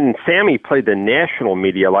 And Sammy played the national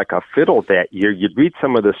media like a fiddle that year. You'd read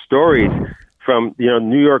some of the stories from,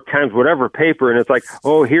 New York Times, whatever paper, and it's like,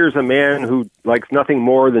 oh, here's a man who likes nothing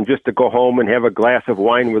more than just to go home and have a glass of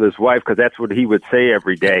wine with his wife, because that's what he would say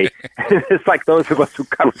every day. It's like those of us who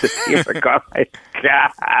cover the team are going, my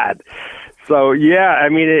God. So, yeah, I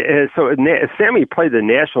mean, Sammy played the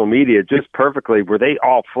national media just perfectly, where they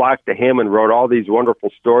all flocked to him and wrote all these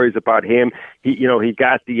wonderful stories about him. He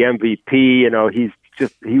got the MVP,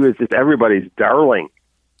 he was just everybody's darling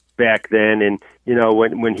back then, and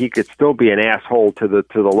when he could still be an asshole to the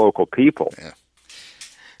local people. Yeah.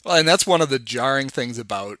 Well, and that's one of the jarring things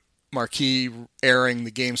about Marquee airing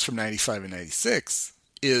the games from 95 and 96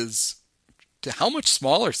 is to how much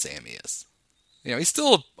smaller Sammy is. He's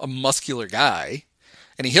still a muscular guy,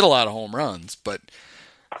 and he hit a lot of home runs, but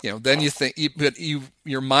then you think,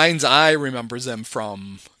 your mind's eye remembers him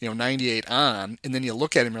from 98 on, and then you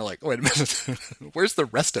look at him and you're like, oh, wait a minute, where's the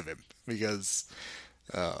rest of him? Because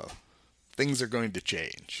things are going to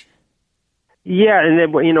change. Yeah, and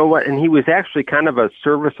then you know what? And he was actually kind of a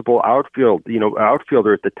serviceable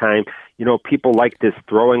outfielder at the time. People liked his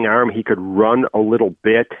throwing arm. He could run a little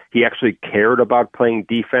bit. He actually cared about playing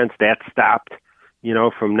defense. That stopped,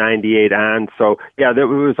 from 98 on. So yeah, there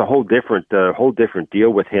was a whole different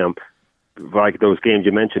deal with him. Like those games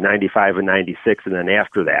you mentioned, 95 and 96, and then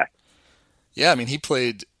after that. Yeah, I mean, he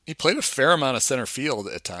played a fair amount of center field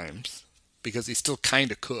at times because he still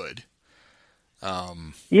kind of could.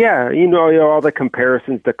 Yeah, all the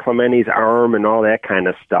comparisons to Clementi's arm and all that kind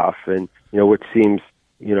of stuff, and which seems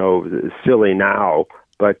silly now,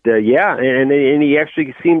 but yeah, and he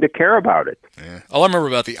actually seemed to care about it. Yeah. All I remember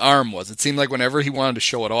about the arm was it seemed like whenever he wanted to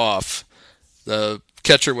show it off, the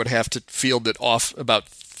catcher would have to field it off about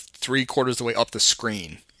 3/4 of the way up the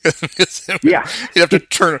screen. Yeah, you'd have to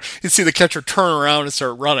turn. You'd see the catcher turn around and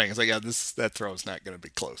start running. It's like, yeah, that throw is not going to be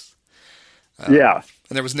close. Yeah.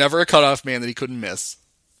 And there was never a cutoff man that he couldn't miss,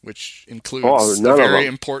 which includes a very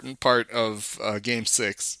important part of Game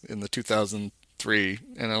 6 in the 2003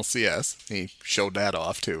 NLCS. He showed that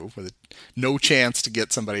off, too, with no chance to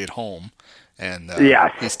get somebody at home. And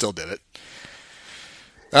he still did it.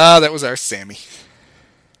 That was our Sammy.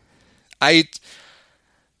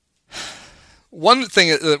 One thing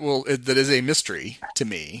that is a mystery to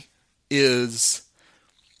me is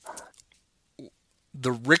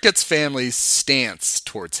the Ricketts family's stance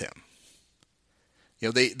towards him.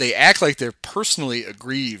 They act like they're personally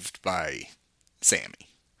aggrieved by Sammy.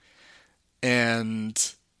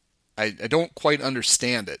 And I don't quite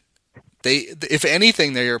understand it. If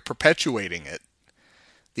anything, they are perpetuating it.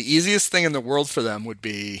 The easiest thing in the world for them would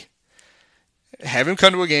be have him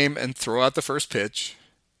come to a game and throw out the first pitch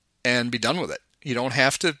and be done with it. You don't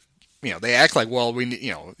have to, they act like, well,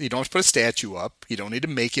 you don't have to put a statue up. You don't need to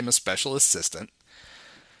make him a special assistant.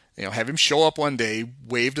 Have him show up one day,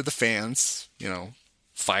 wave to the fans,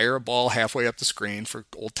 fire a ball halfway up the screen for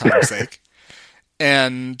old time's sake.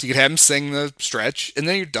 And you could have him sing the stretch, and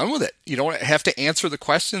then you're done with it. You don't have to answer the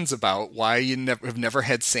questions about why you have never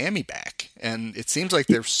had Sammy back. And it seems like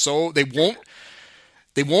they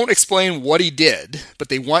won't explain what he did, but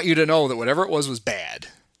they want you to know that whatever it was bad.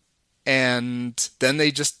 And then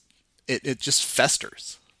it just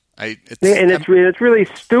festers. It's really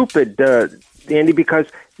stupid, Andy, because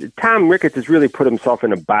Tom Ricketts has really put himself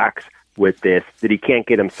in a box with this that he can't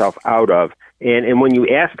get himself out of. And when you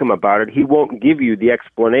ask him about it, he won't give you the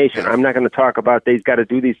explanation. I'm not going to talk about he's got to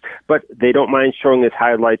do these, but they don't mind showing his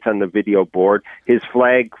highlights on the video board. His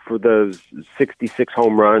flag for the 66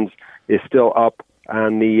 home runs is still up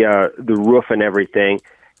on the roof and everything.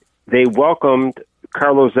 They welcomed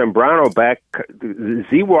Carlos Zambrano back.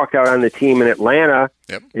 Z walked out on the team in Atlanta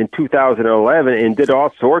in 2011 and did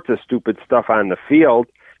all sorts of stupid stuff on the field,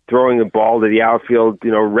 throwing the ball to the outfield,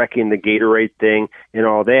 wrecking the Gatorade thing and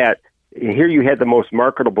all that. Here you had the most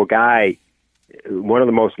marketable guy, one of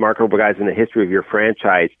the most marketable guys in the history of your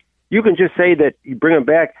franchise. You can just say that you bring him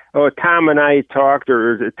back. Oh, Tom and I talked,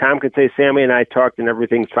 or Tom can say Sammy and I talked, and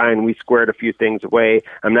everything's fine. We squared a few things away.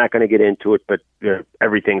 I'm not going to get into it, but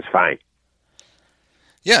everything's fine.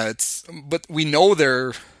 Yeah, but we know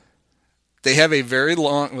they have a very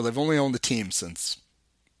long. Well, they've only owned the team since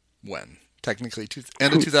when? Technically,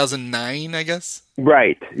 end of 2009, I guess.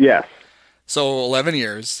 Right. Yes. So 11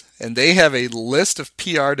 years, and they have a list of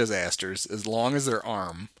PR disasters as long as their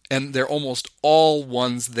arm, and they're almost all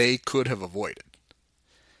ones they could have avoided.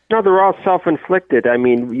 No, they're all self-inflicted. I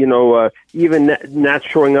mean, even not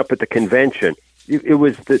showing up at the convention. It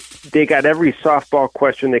was they got every softball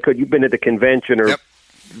question they could. You've been at the convention or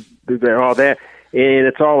all that, and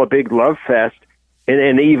it's all a big love fest.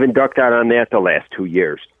 and they even ducked out on that the last 2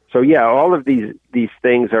 years. So yeah, all of these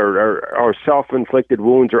things are self-inflicted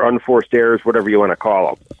wounds or unforced errors, whatever you want to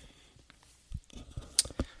call them.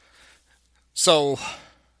 So,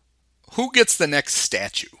 who gets the next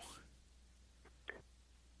statue?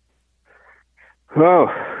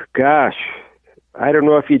 Oh gosh, I don't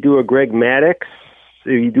know if you do a Greg Maddux.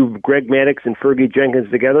 You do Greg Maddux and Fergie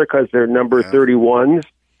Jenkins together because they're number 31s,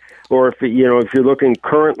 or if you're looking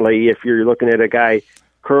currently, if you're looking at a guy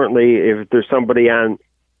currently, if there's somebody on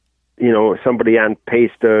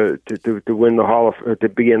pace to win the to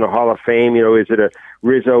be in the Hall of Fame, is it a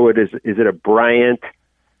Rizzo? Is it a Bryant?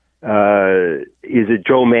 Is it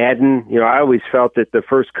Joe Madden? I always felt that the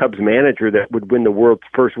first Cubs manager that would win the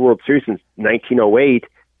first World Series since 1908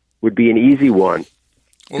 would be an easy one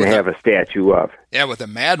to have a statue of. Yeah, with a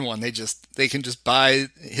Madden one, they can just buy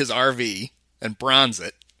his RV and bronze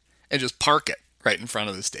it and just park it right in front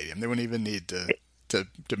of the stadium. They wouldn't even need to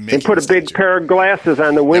make and put a big pair of glasses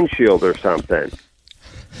on the windshield or something.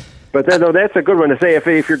 But that's a good one to say.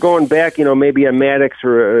 If you're going back, maybe a Maddux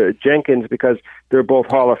or a Jenkins, because they're both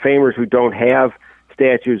Hall of Famers who don't have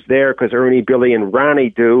statues there, because Ernie, Billy, and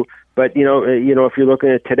Ronnie do. But if you're looking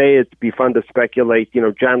at today, it'd be fun to speculate.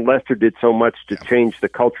 John Lester did so much to change the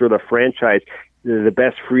culture of the franchise. The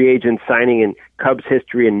best free agent signing in Cubs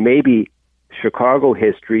history and maybe Chicago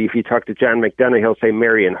history. If you talk to John McDonough, he'll say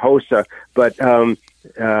Marian Hossa. But so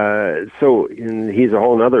he's a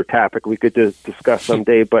whole other topic we could just discuss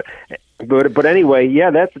someday. But anyway,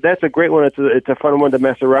 yeah, that's a great one. It's a fun one to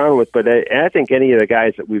mess around with. But I think any of the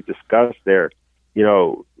guys that we've discussed there,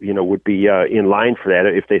 would be in line for that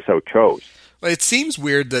if they so chose. Well, it seems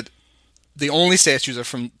weird that the only statues are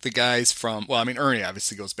from the guys from. Well, I mean, Ernie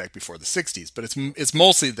obviously goes back before the '60s, but it's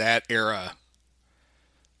mostly that era.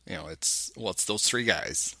 It's those three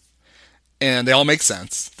guys, and they all make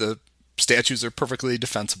sense. The statues are perfectly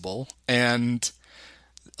defensible, and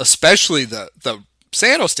especially the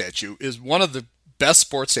Santos statue is one of the best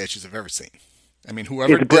sports statues I've ever seen. I mean,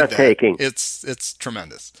 whoever did breathtaking. That, it's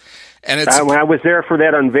tremendous. And I was there for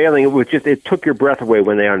that unveiling. It took your breath away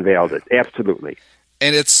when they unveiled it. Absolutely.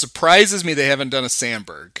 And it surprises me they haven't done a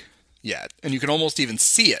Sandberg yet. And you can almost even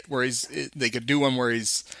see it where they could do one where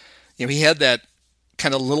he had that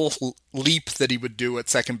kind of little leap that he would do at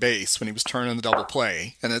second base when he was turning the double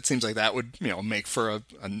play. And it seems like that would, make for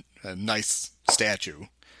a nice statue.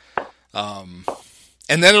 And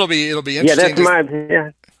then it'll be interesting.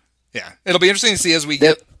 Yeah, it'll be interesting to see as we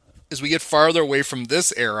get farther away from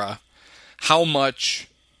this era, how much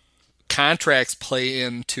contracts play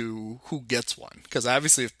into who gets one. Because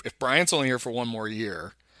obviously, if Bryant's only here for one more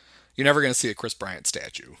year, you're never going to see a Chris Bryant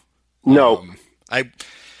statue. No,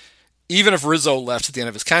 even if Rizzo left at the end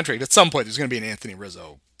of his contract, at some point there's going to be an Anthony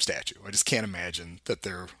Rizzo statue. I just can't imagine that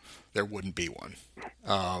there wouldn't be one.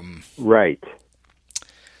 Right.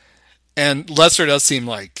 And Lester does seem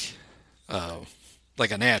like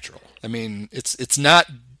a natural. I mean, it's not.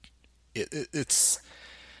 It's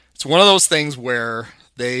one of those things where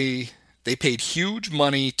they paid huge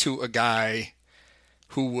money to a guy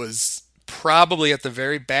who was probably at the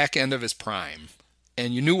very back end of his prime,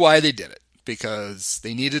 and you knew why they did it, because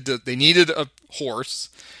they needed a horse,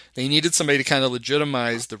 they needed somebody to kind of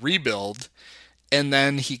legitimize the rebuild, and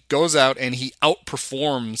then he goes out and he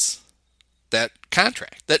outperforms that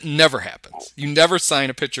contract. That never happens. You never sign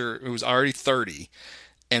a pitcher who's already 30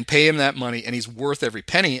 and pay him that money, and he's worth every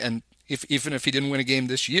penny. And even if he didn't win a game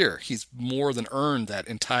this year, he's more than earned that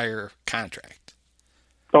entire contract.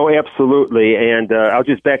 Oh, absolutely. And I'll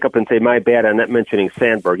just back up and say my bad on not mentioning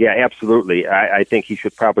Sandberg. Yeah, absolutely. I think he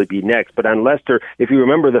should probably be next. But on Lester, if you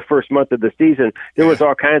remember the first month of the season, there was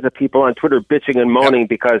all kinds of people on Twitter bitching and moaning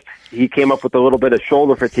because he came up with a little bit of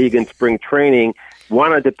shoulder fatigue in spring training,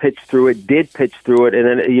 wanted to pitch through it, did pitch through it, and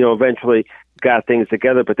then, eventually got things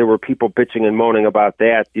together. But there were people bitching and moaning about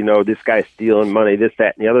that, this guy's stealing money, this,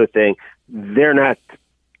 that, and the other thing. They're not,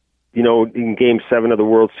 in Game 7 of the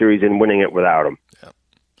World Series and winning it without him. Yeah.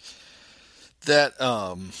 That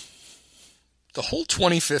the whole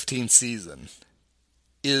 2015 season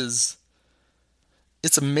it's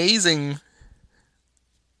amazing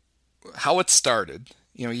how it started.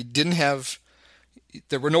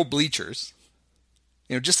 There were no bleachers.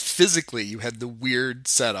 Just physically you had the weird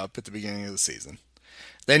setup at the beginning of the season.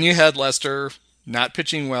 Then you had Lester not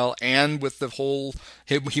pitching well, and with the whole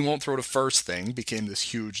he won't throw to first thing became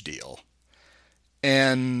this huge deal.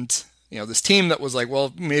 And this team that was like,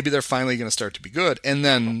 well, maybe they're finally going to start to be good. And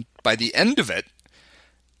then by the end of it,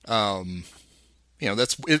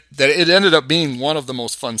 it ended up being one of the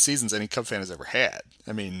most fun seasons any Cub fan has ever had.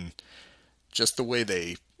 I mean, just the way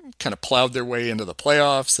they kind of plowed their way into the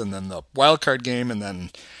playoffs and then the wild card game, and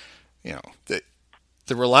then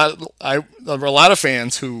there were a lot of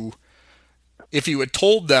fans who, if you had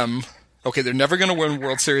told them, okay, they're never going to win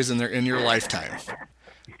World Series in your lifetime,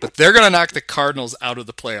 but they're going to knock the Cardinals out of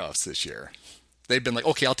the playoffs this year, they've been like,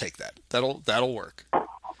 okay, I'll take that. That'll work.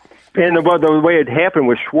 And the way it happened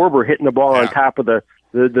was Schwarber hitting the ball on top of the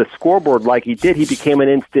scoreboard like he did. He became an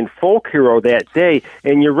instant folk hero that day.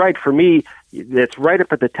 And you're right, for me, it's right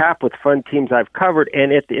up at the top with fun teams I've covered.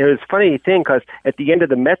 And it was a funny thing because at the end of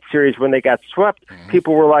the Mets series when they got swept,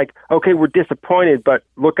 people were like, okay, we're disappointed, but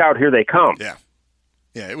look out, here they come. Yeah.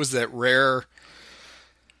 Yeah, it was the rare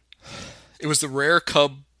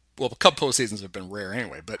Cub, well, Cub postseasons have been rare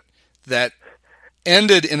anyway, but that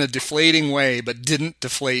ended in a deflating way but didn't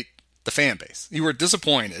deflate the fan base. You were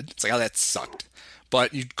disappointed. It's like, oh, that sucked.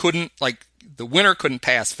 But you couldn't, the winner couldn't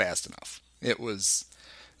pass fast enough. It was,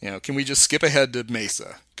 can we just skip ahead to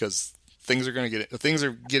Mesa? Because things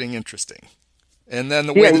are getting interesting. And then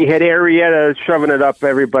and you had Arrieta shoving it up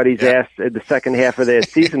everybody's ass in the second half of that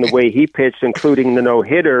season, the way he pitched, including the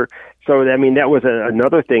no-hitter. So, I mean, that was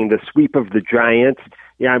another thing, the sweep of the Giants.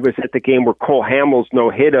 I was at the game where Cole Hamels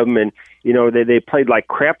no-hit them, and, they played like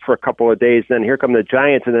crap for a couple of days. Then here come the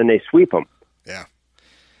Giants, and then they sweep them. Yeah.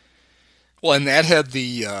 Well, and that had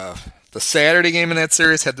the Saturday game in that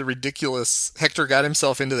series had the ridiculous, Hector got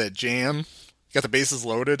himself into that jam, got the bases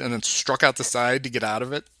loaded, and then struck out the side to get out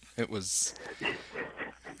of it. It was,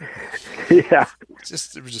 yeah,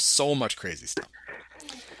 there was just so much crazy stuff.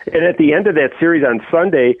 And at the end of that series on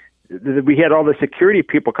Sunday, we had all the security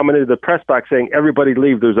people coming into the press box saying, "Everybody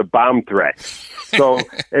leave! There's a bomb threat." So,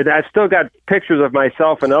 and I've still got pictures of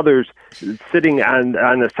myself and others sitting on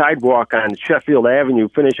the sidewalk on Sheffield Avenue,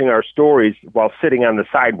 finishing our stories while sitting on the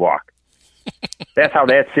sidewalk. That's how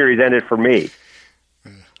that series ended for me.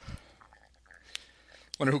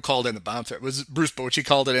 Wonder who called in the bomb threat. Was Bruce Bochy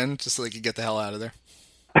called it in just so they could get the hell out of there?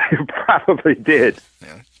 Probably did.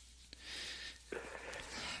 Yeah.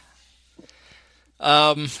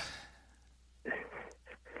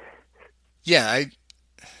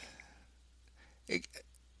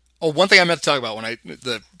 One thing I meant to talk about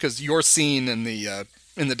because your scene in the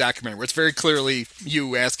documentary, where it's very clearly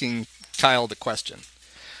you asking Kyle the question.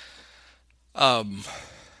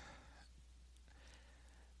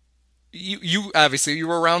 You obviously you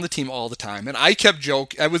were around the team all the time, and I kept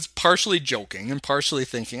I was partially joking and partially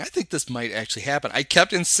thinking, I think this might actually happen. I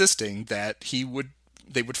kept insisting that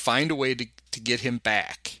they would find a way to get him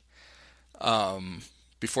back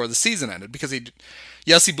before the season ended, because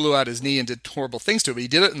he blew out his knee and did horrible things to it, but he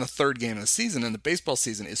did it in the third game of the season, and the baseball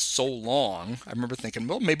season is so long. I remember thinking,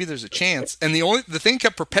 well, maybe there's a chance. And the thing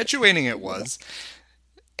kept perpetuating it was,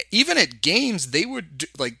 even at games, they would,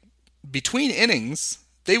 between innings,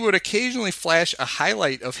 they would occasionally flash a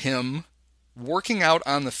highlight of him working out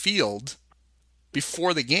on the field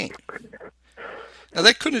before the game. Now,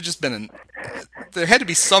 that couldn't have just been there had to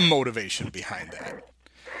be some motivation behind that.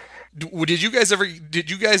 Did you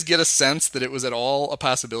guys get a sense that it was at all a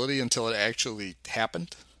possibility until it actually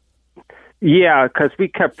happened? Yeah, because we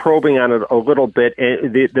kept probing on it a little bit,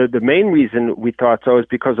 and the main reason we thought so is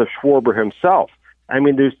because of Schwarber himself. I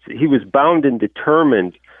mean, he was bound and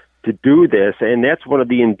determined to do this, and that's one of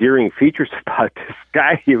the endearing features about this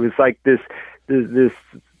guy. He was like this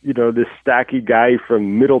stocky guy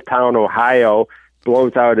from Middletown, Ohio,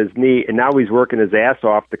 blows out his knee, and now he's working his ass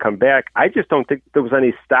off to come back. I just don't think there was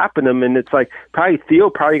any stopping him, and it's like probably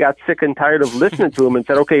Theo got sick and tired of listening to him and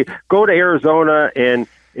said, okay, go to Arizona and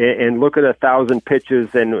look at 1,000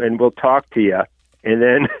 pitches, and we'll talk to you. And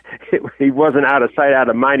then he wasn't out of sight, out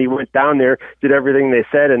of mind. He went down there, did everything they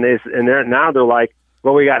said, and now they're like,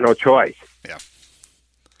 well, we got no choice. Yeah.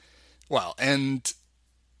 Well, and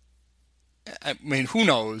I mean, who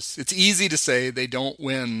knows? It's easy to say they don't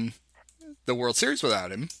win the World Series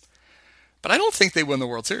without him, but I don't think they win the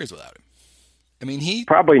World Series without him. I mean, he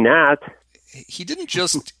probably not. He didn't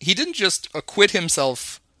just acquit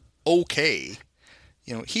himself. Okay,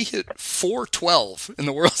 he hit .412 in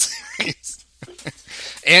the World Series,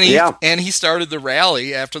 and he started the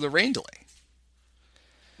rally after the rain delay.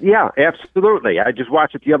 Yeah, absolutely. I just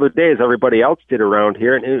watched it the other day, as everybody else did around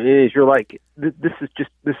here, and you're like, this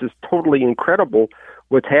is totally incredible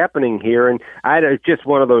what's happening here. And it's just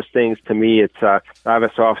one of those things. To me, I have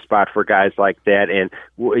a soft spot for guys like that. And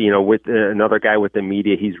with another guy with the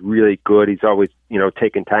media, he's really good. He's always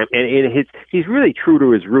taking time, and he's really true to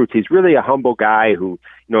his roots. He's really a humble guy who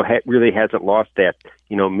really hasn't lost that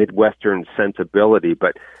Midwestern sensibility.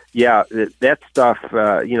 But yeah, that stuff.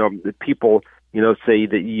 The people say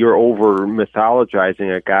that you're over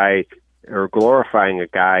mythologizing a guy or glorifying a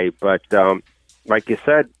guy, but like you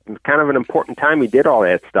said, kind of an important time he did all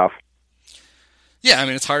that stuff. Yeah, I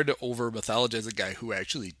mean, it's hard to over mythologize a guy who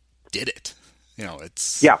actually did it.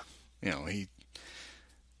 It's Yeah.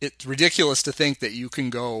 It's ridiculous to think that you can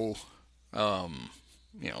go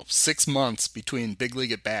 6 months between big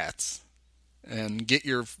league at bats and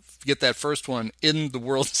get that first one in the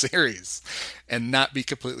World Series and not be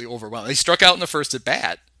completely overwhelmed. He struck out in the first at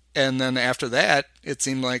bat, and then after that, it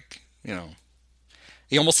seemed like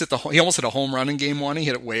he almost hit a home run in game one. He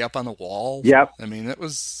hit it way up on the wall. Yep. I mean, it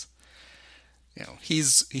was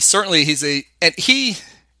he's a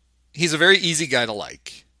very easy guy to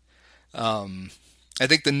like. I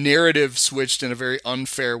think the narrative switched in a very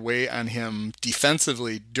unfair way on him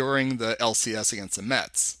defensively during the LCS against the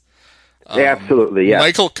Mets. Absolutely, yeah.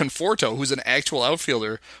 Michael Conforto, who's an actual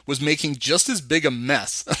outfielder, was making just as big a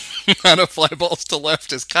mess on a fly balls to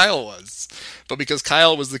left as Kyle was. But because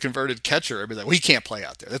Kyle was the converted catcher, everybody's like, well, he can't play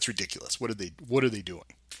out there. That's ridiculous. What are they doing?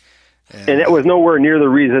 And that was nowhere near the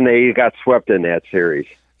reason they got swept in that series.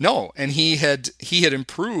 No, and he had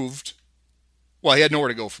improved. Well, he had nowhere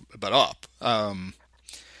to go but up.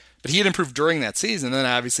 But he had improved during that season. And then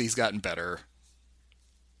obviously he's gotten better,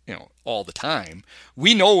 all the time.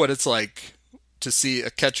 We know what it's like to see a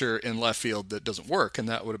catcher in left field that doesn't work, and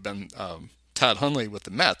that would have been Todd Hundley with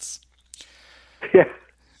the Mets. Yeah.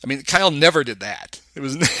 I mean, Kyle never did that. It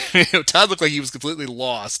was Todd looked like he was completely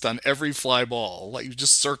lost on every fly ball, like he was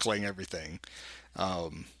just circling everything.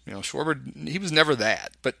 Schwarber, he was never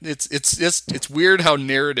that. But it's weird how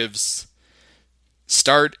narratives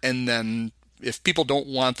start, and then if people don't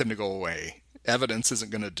want them to go away, evidence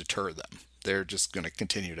isn't going to deter them. They're just going to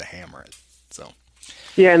continue to hammer it. So.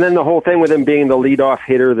 Yeah, and then the whole thing with him being the leadoff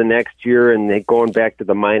hitter the next year and going back to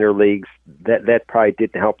the minor leagues, that probably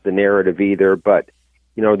didn't help the narrative either. But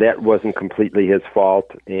that wasn't completely his fault.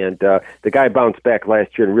 And the guy bounced back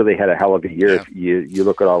last year and really had a hell of a year. Yeah. If you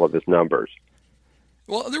look at all of his numbers.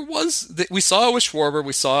 Well, we saw it with Schwarber,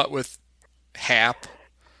 we saw it with Happ.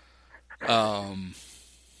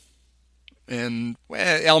 And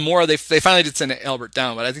Almora, they finally did send Albert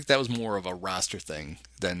down, but I think that was more of a roster thing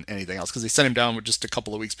than anything else, because they sent him down with just a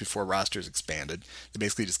couple of weeks before rosters expanded. They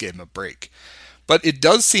basically just gave him a break. But it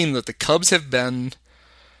does seem that the Cubs have been...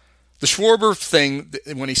 The Schwarber thing,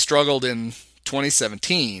 when he struggled in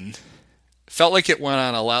 2017, felt like it went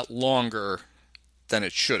on a lot longer than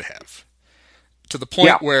it should have. To the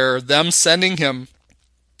point where them sending him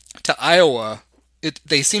to Iowa,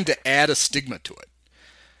 they seemed to add a stigma to it.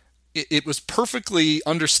 It was perfectly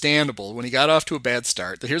understandable when he got off to a bad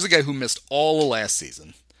start that here's a guy who missed all of last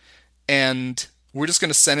season, and we're just going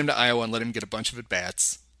to send him to Iowa and let him get a bunch of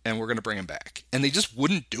at-bats, and we're going to bring him back. And they just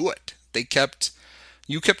wouldn't do it.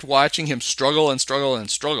 You kept watching him struggle and struggle and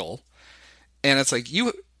struggle, and it's like,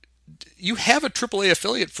 you have a AAA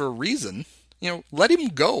affiliate for a reason. Let him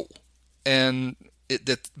go. And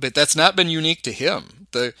but that's not been unique to him.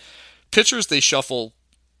 The pitchers they shuffle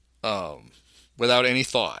without any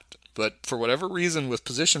thought. But for whatever reason with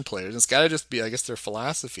position players, it's got to just be, I guess, their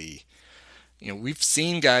philosophy. We've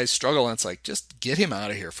seen guys struggle, and it's like, just get him out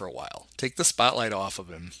of here for a while. Take the spotlight off of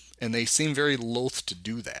him. And they seem very loath to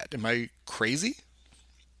do that. Am I crazy?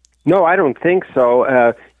 No, I don't think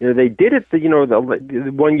so. They did it, the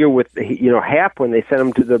 1 year with, Happ when they sent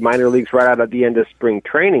him to the minor leagues right out at the end of spring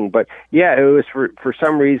training. But, yeah, it was for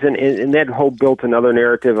some reason, and that whole built another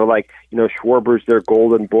narrative of, Schwarber's their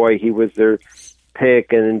golden boy. He was their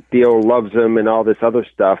pick, and Theo loves him and all this other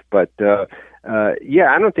stuff. But,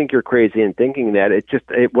 I don't think you're crazy in thinking that.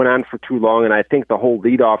 It went on for too long, and I think the whole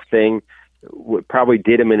leadoff thing probably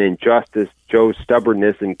did him an injustice. Joe's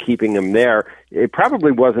stubbornness in keeping him there. It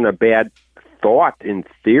probably wasn't a bad thought in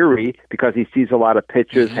theory, because he sees a lot of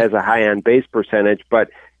pitches, has a high on base percentage, but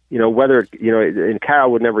whether and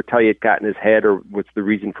Kyle would never tell you it got in his head or what's the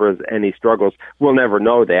reason for any struggles. We'll never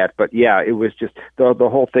know that. But yeah, it was just the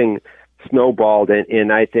whole thing snowballed,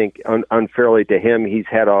 and I think unfairly to him, he's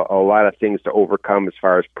had a lot of things to overcome as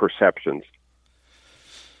far as perceptions.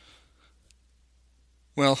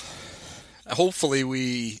 Well,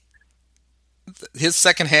 hopefully his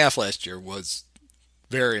second half last year was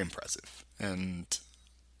very impressive, and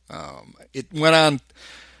it went on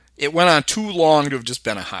too long to have just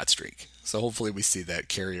been a hot streak. So hopefully we see that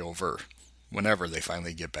carry over whenever they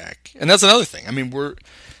finally get back. And that's another thing. I mean,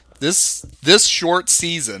 this short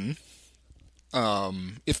season,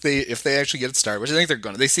 if they actually get it started, which I think they're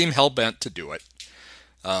going to, they seem hell bent to do it.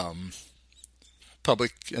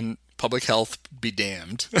 Public health be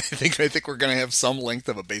damned. I think we're going to have some length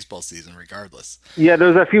of a baseball season regardless. Yeah,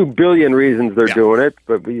 there's a few billion reasons they're doing it,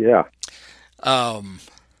 but yeah.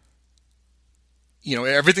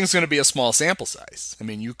 everything's going to be a small sample size. I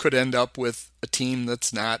mean, you could end up with a team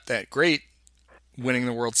that's not that great winning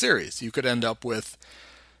the World Series. You could end up with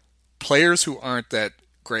players who aren't that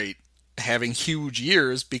great having huge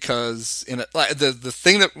years because the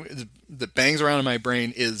thing that bangs around in my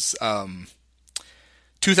brain is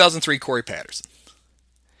 2003 Corey Patterson,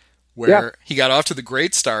 where he got off to the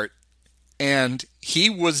great start and he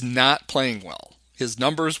was not playing well. His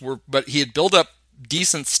numbers but he had built up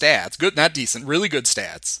decent stats, really good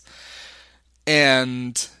stats.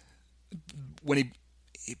 And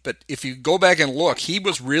but if you go back and look, he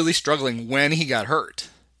was really struggling when he got hurt.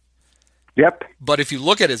 Yep. But if you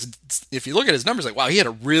look at his numbers, like, wow, he had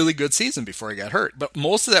a really good season before he got hurt. But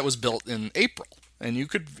most of that was built in April, and you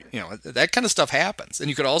could, that kind of stuff happens. And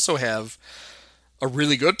you could also have a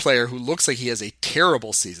really good player who looks like he has a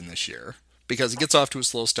terrible season this year because he gets off to a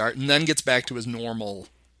slow start and then gets back to his normal,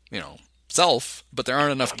 self. But there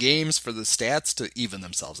aren't enough games for the stats to even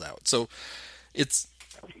themselves out. So it's,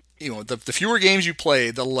 the fewer games you play,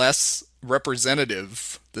 the less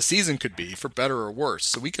representative the season could be, for better or worse.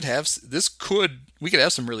 So we could have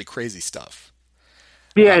some really crazy stuff.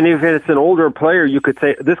 Yeah, and if it's an older player, you could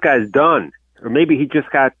say this guy's done, or maybe he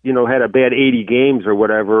just got had a bad 80 games or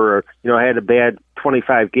whatever, or had a bad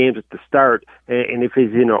 25 games at the start. And if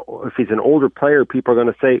he's an older player, people are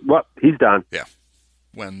going to say, well, he's done. Yeah,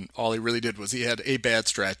 when all he really did was he had a bad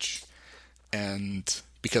stretch, and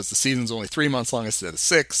because the season's only 3 months long instead of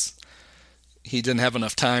 6. He didn't have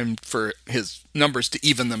enough time for his numbers to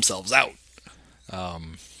even themselves out.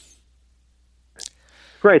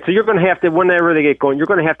 Right. So you're going to have to, whenever they get going, you're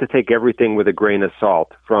going to have to take everything with a grain of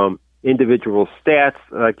salt, from individual stats.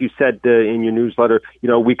 Like you said in your newsletter,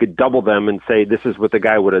 we could double them and say this is what the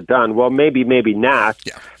guy would have done. Well, maybe not.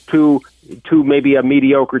 Yeah. To maybe a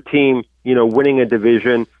mediocre team, winning a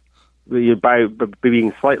division by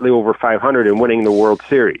being slightly over 500 and winning the World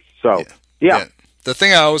Series. So, yeah. The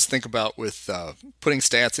thing I always think about with putting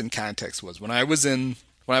stats in context was when I was in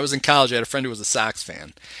college, I had a friend who was a Sox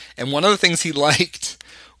fan, and one of the things he liked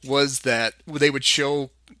was that they would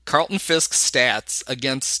show Carlton Fisk's stats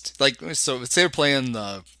against, so say they're playing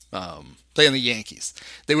the Yankees,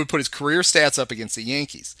 they would put his career stats up against the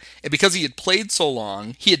Yankees, and because he had played so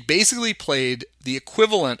long, he had basically played the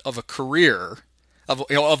equivalent of a career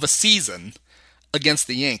of a season against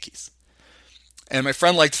the Yankees. And my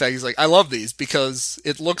friend liked the fact, he's like, I love these because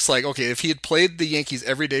it looks like, okay, if he had played the Yankees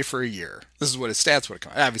every day for a year, this is what his stats would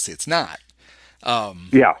have come. Obviously, it's not.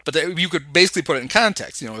 But you could basically put it in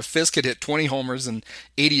context. If Fisk had hit 20 homers and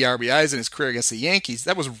 80 RBIs in his career against the Yankees,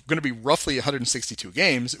 that was going to be roughly 162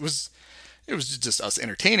 games. It was just us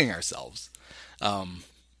entertaining ourselves.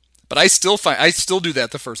 But I still do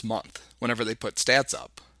that the first month whenever they put stats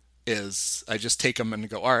up. Is I just take them and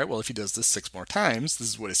go, all right, well, if he does this 6 more times, this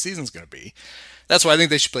is what his season's going to be. That's why I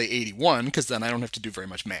think they should play 81, because then I don't have to do very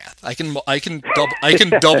much math. I can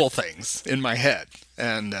double things in my head,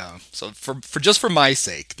 and so for my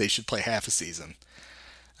sake, they should play half a season.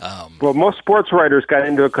 Well, most sports writers got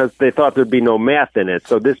into it because they thought there'd be no math in it,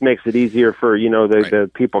 so this makes it easier for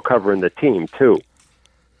the people covering the team too.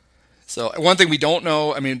 So one thing we don't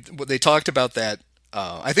know, I mean, what they talked about that.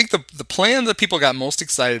 I think the plan that people got most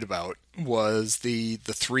excited about was the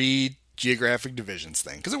 3 geographic divisions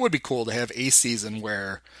thing, because it would be cool to have a season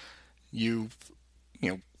where you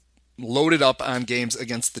loaded up on games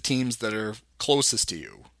against the teams that are closest to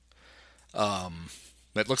you.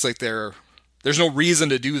 It looks like there's no reason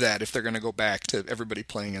to do that if they're going to go back to everybody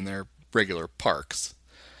playing in their regular parks.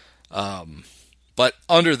 But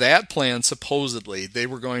under that plan, supposedly they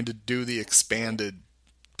were going to do the expanded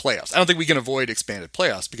playoffs. I don't think we can avoid expanded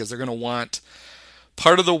playoffs because they're going to want,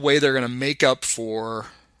 part of the way they're going to make up for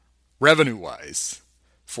revenue-wise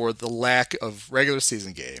for the lack of regular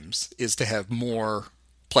season games is to have more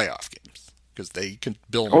playoff games, because they can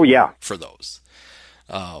bill more for those.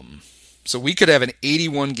 So we could have an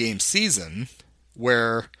 81-game season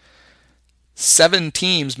where 7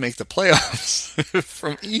 teams make the playoffs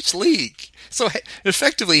from each league. So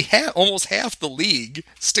effectively, almost half the league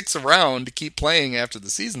sticks around to keep playing after the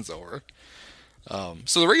season's over.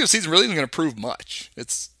 So the regular season really isn't going to prove much.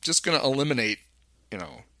 It's just going to eliminate,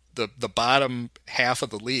 the bottom half of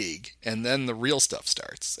the league, and then the real stuff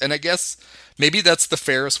starts. And I guess maybe that's the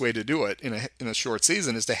fairest way to do it in a short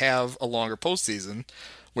season, is to have a longer postseason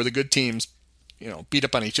where the good teams, beat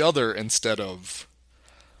up on each other instead of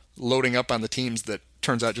loading up on the teams that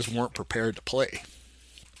turns out just weren't prepared to play.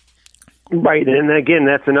 Right, and again,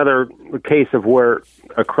 that's another case of where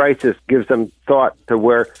a crisis gives them thought to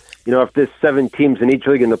where, if this 7 teams in each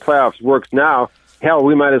league in the playoffs works now, hell,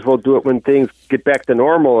 we might as well do it when things get back to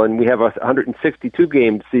normal and we have a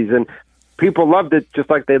 162-game season. People loved it just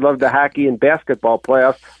like they loved the hockey and basketball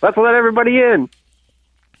playoffs. Let's let everybody in.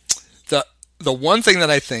 The one thing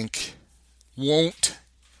that I think won't,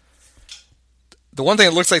 the one thing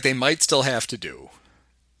it looks like they might still have to do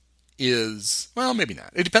is, well, maybe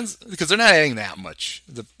not. It depends, because they're not adding that much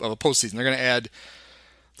of a postseason. They're going to add,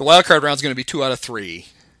 the wild card round is going to be 2 out of 3,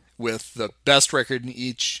 with the best record in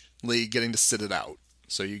each league getting to sit it out.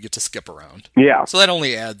 So you get to skip around. Yeah. So that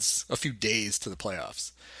only adds a few days to the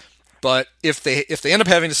playoffs. But if they end up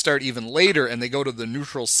having to start even later and they go to the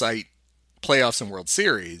neutral site playoffs and World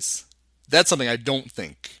Series, that's something I don't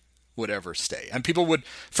think would ever stay. And people would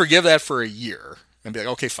forgive that for a year and be like,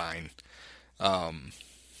 okay, fine.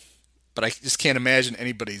 But I just can't imagine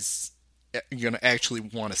anybody's going to actually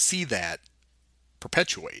want to see that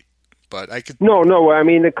perpetuate. But I could. No. I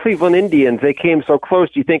mean, the Cleveland Indians, they came so close.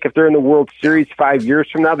 Do you think if they're in the World Series 5 years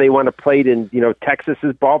from now, they want to play it in,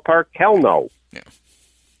 Texas's ballpark? Hell no. Yeah.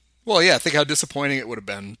 Well, yeah, think how disappointing it would have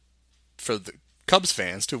been for the Cubs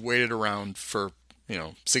fans to have waited around for,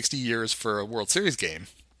 60 years for a World Series game,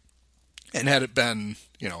 and had it been,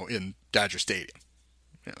 in Dodger Stadium.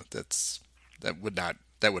 That would not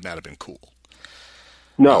have been cool.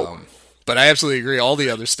 No. But I absolutely agree. All the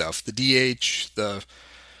other stuff, the DH,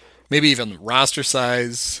 maybe even the roster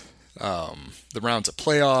size, the rounds of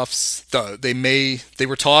playoffs. They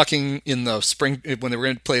were talking in the spring when they were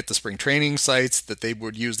going to play at the spring training sites that they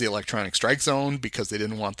would use the electronic strike zone because they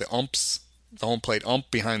didn't want the home plate ump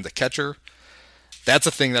behind the catcher. That's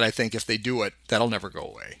a thing that I think if they do it, that'll never go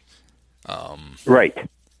away. Right.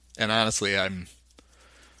 And honestly,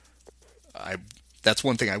 that's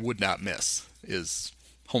one thing I would not miss is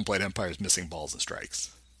home plate umpires missing balls and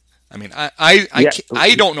strikes. I mean,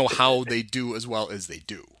 I don't know how they do as well as they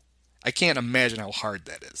do. I can't imagine how hard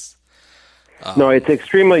that is. No, it's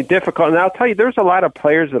extremely difficult. And I'll tell you, there's a lot of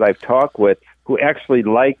players that I've talked with who actually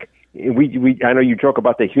like. I know you joke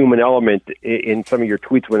about the human element in some of your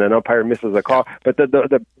tweets when an umpire misses a call, but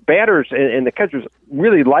the batters and the catchers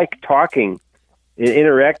really like talking and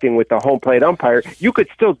interacting with the home plate umpire. You could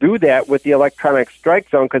still do that with the electronic strike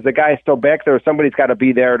zone because the guy's still back there. Somebody's got to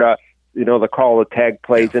be there to, to call the tag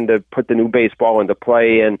plays and to put the new baseball into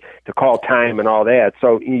play and to call time and all that.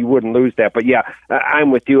 So you wouldn't lose that. But yeah, I'm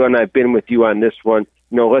with you, and I've been with you on this one.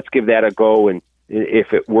 Let's give that a go, and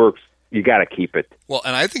if it works, you got to keep it. Well,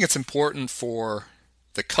 and I think it's important for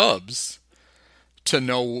the Cubs to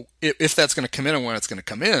know if that's going to come in and when it's going to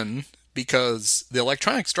come in, because the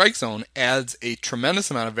electronic strike zone adds a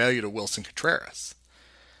tremendous amount of value to Wilson Contreras.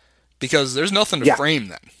 Because there's nothing to frame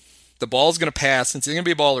then. The ball's going to pass, it's going to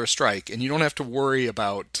be a ball or a strike, and you don't have to worry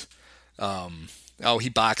about, he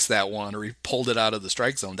boxed that one or he pulled it out of the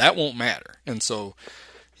strike zone. That won't matter. And so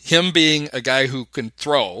him being a guy who can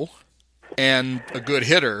throw and a good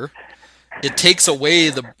hitter, it takes away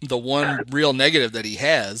the one real negative that he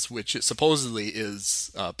has, which supposedly is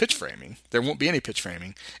pitch framing. There won't be any pitch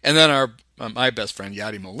framing. And then my best friend,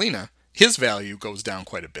 Yadi Molina, his value goes down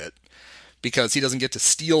quite a bit because he doesn't get to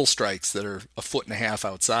steal strikes that are 1.5 feet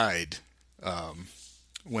outside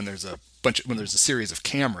when there's a series of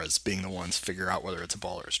cameras being the ones to figure out whether it's a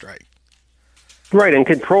ball or a strike. Right, and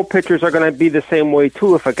control pitchers are going to be the same way,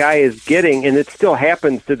 too. If a guy is getting, and it still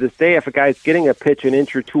happens to this day, if a guy's getting a pitch an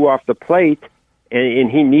inch or two off the plate,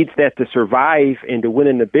 and he needs that to survive and to win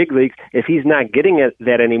in the big leagues, if he's not getting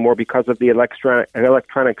that anymore because of the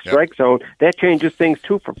electronic strike zone, that changes things,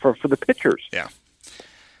 too, for the pitchers. Yeah.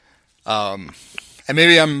 And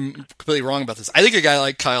maybe I'm completely wrong about this. I think a guy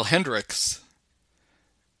like Kyle Hendricks,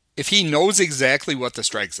 if he knows exactly what the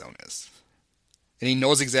strike zone is, and he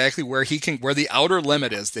knows exactly where the outer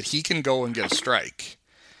limit is that he can go and get a strike,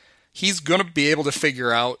 he's going to be able to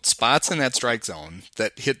figure out spots in that strike zone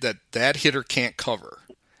that hitter can't cover.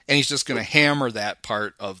 And he's just going to hammer that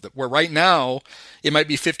part of where right now it might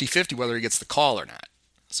be 50-50 whether he gets the call or not.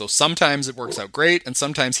 So sometimes it works out great, and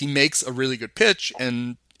sometimes he makes a really good pitch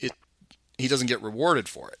and he doesn't get rewarded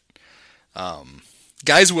for it.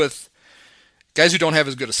 Guys who don't have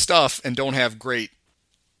as good a stuff and don't have great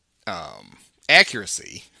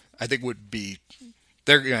accuracy, I think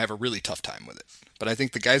they're going to have a really tough time with it. But I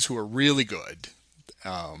think the guys who are really good,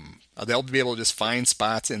 they'll be able to just find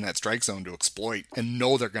spots in that strike zone to exploit and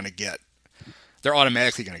know they're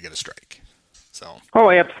automatically going to get a strike. So. Oh,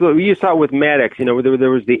 absolutely. You saw it with Maddox. There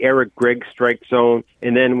was the Eric Gregg strike zone,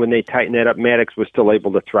 and then when they tightened that up, Maddox was still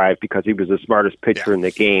able to thrive because he was the smartest pitcher in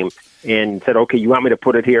the game and said, okay, you want me to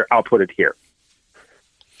put it here? I'll put it here.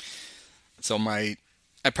 So I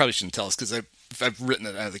probably shouldn't tell us because I've written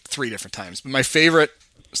it like 3 different times. But my favorite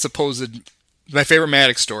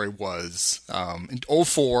Maddox story was in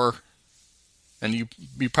 2004, and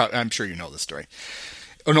I'm sure you know this story.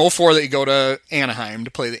 an 04 that you go to Anaheim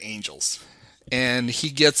to play the Angels. And he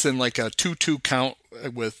gets in like a 2-2 count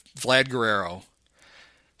with Vlad Guerrero,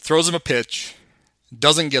 throws him a pitch,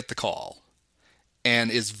 doesn't get the call, and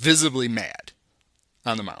is visibly mad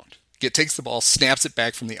on the mound. Takes the ball, snaps it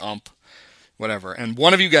back from the ump, whatever. And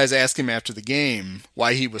one of you guys asked him after the game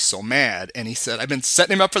why he was so mad, and he said, I've been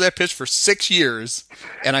setting him up for that pitch for 6 years,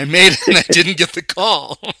 and I made it and I didn't get the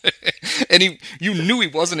call. And you knew he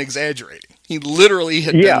wasn't exaggerating. He literally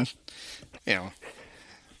had been,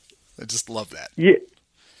 I just love that.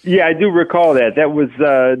 Yeah, I do recall that. That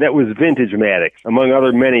was vintage Maddox, among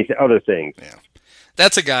many other things. Yeah.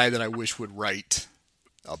 That's a guy that I wish would write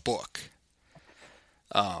a book.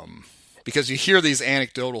 Because you hear these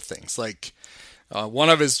anecdotal things, like one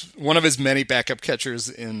of his many backup catchers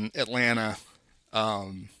in Atlanta,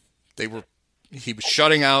 he was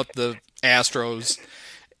shutting out the Astros,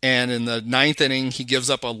 and in the ninth inning he gives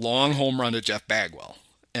up a long home run to Jeff Bagwell,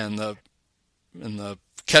 and the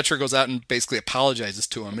catcher goes out and basically apologizes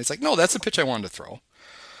to him. He's like, no, that's the pitch I wanted to throw.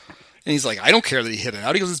 And he's like, I don't care that he hit it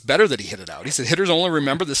out. He goes, it's better that he hit it out. He said, hitters only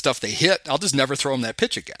remember the stuff they hit. I'll just never throw him that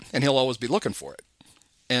pitch again. And he'll always be looking for it.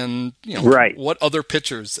 And, right. What other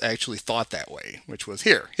pitchers actually thought that way, which was,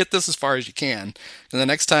 here, hit this as far as you can. And the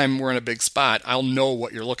next time we're in a big spot, I'll know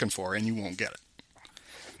what you're looking for, and you won't get it.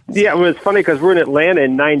 Yeah, well, it's funny because we're in Atlanta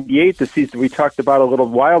in '98, the season we talked about a little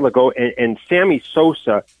while ago, and Sammy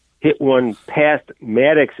Sosa hit one past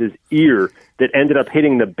Maddox's ear that ended up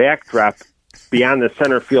hitting the backdrop beyond the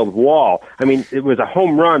center field wall. I mean, it was a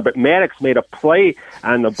home run, but Maddox made a play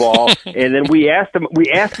on the ball, and then we asked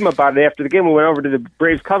him about it after the game. We went over to the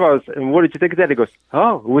Braves clubhouse, and what did you think of that? He goes,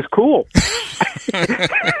 "Oh, it was cool."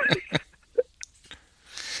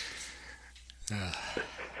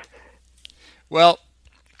 Well,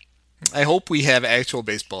 I hope we have actual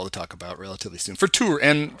baseball to talk about relatively soon for two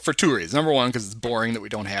reasons. Number one, because it's boring that we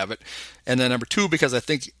don't have it, and then number two, because I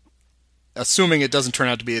think, assuming it doesn't turn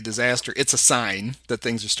out to be a disaster, it's a sign that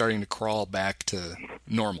things are starting to crawl back to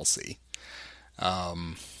normalcy.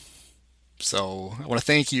 So I want to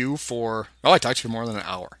thank you for... I talked to you for more than an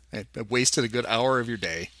hour. I wasted a good hour of your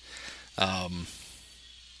day.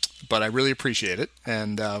 But I really appreciate it.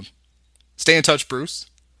 And stay in touch, Bruce.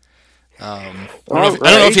 I don't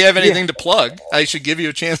know if you have anything to plug. I should give you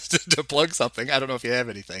a chance to plug something. I don't know if you have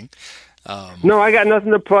anything. No, I got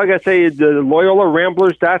nothing to plug. I say the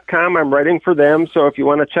LoyolaRamblers.com. I'm writing for them, so if you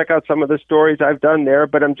want to check out some of the stories I've done there.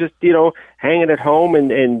 But I'm just, hanging at home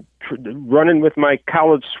and running with my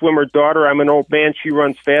college swimmer daughter. I'm an old man. She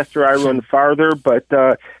runs faster. I run farther. But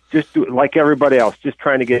just like everybody else, just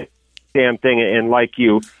trying to get the damn thing. And like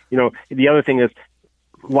you, the other thing is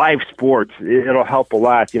live sports. It'll help a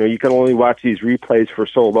lot. You can only watch these replays for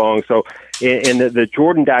so long. So, and the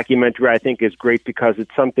Jordan documentary, I think, is great because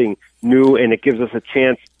it's something new and it gives us a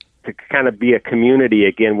chance to kind of be a community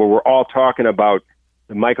again, where we're all talking about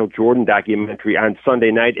the Michael Jordan documentary on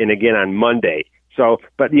Sunday night and again on Monday. So,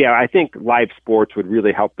 but yeah, I think live sports would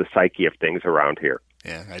really help the psyche of things around here.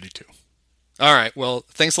 Yeah, I do too. All right. Well,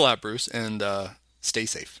 thanks a lot, Bruce, and stay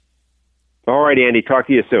safe. All right, Andy. Talk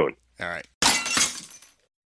to you soon. All right.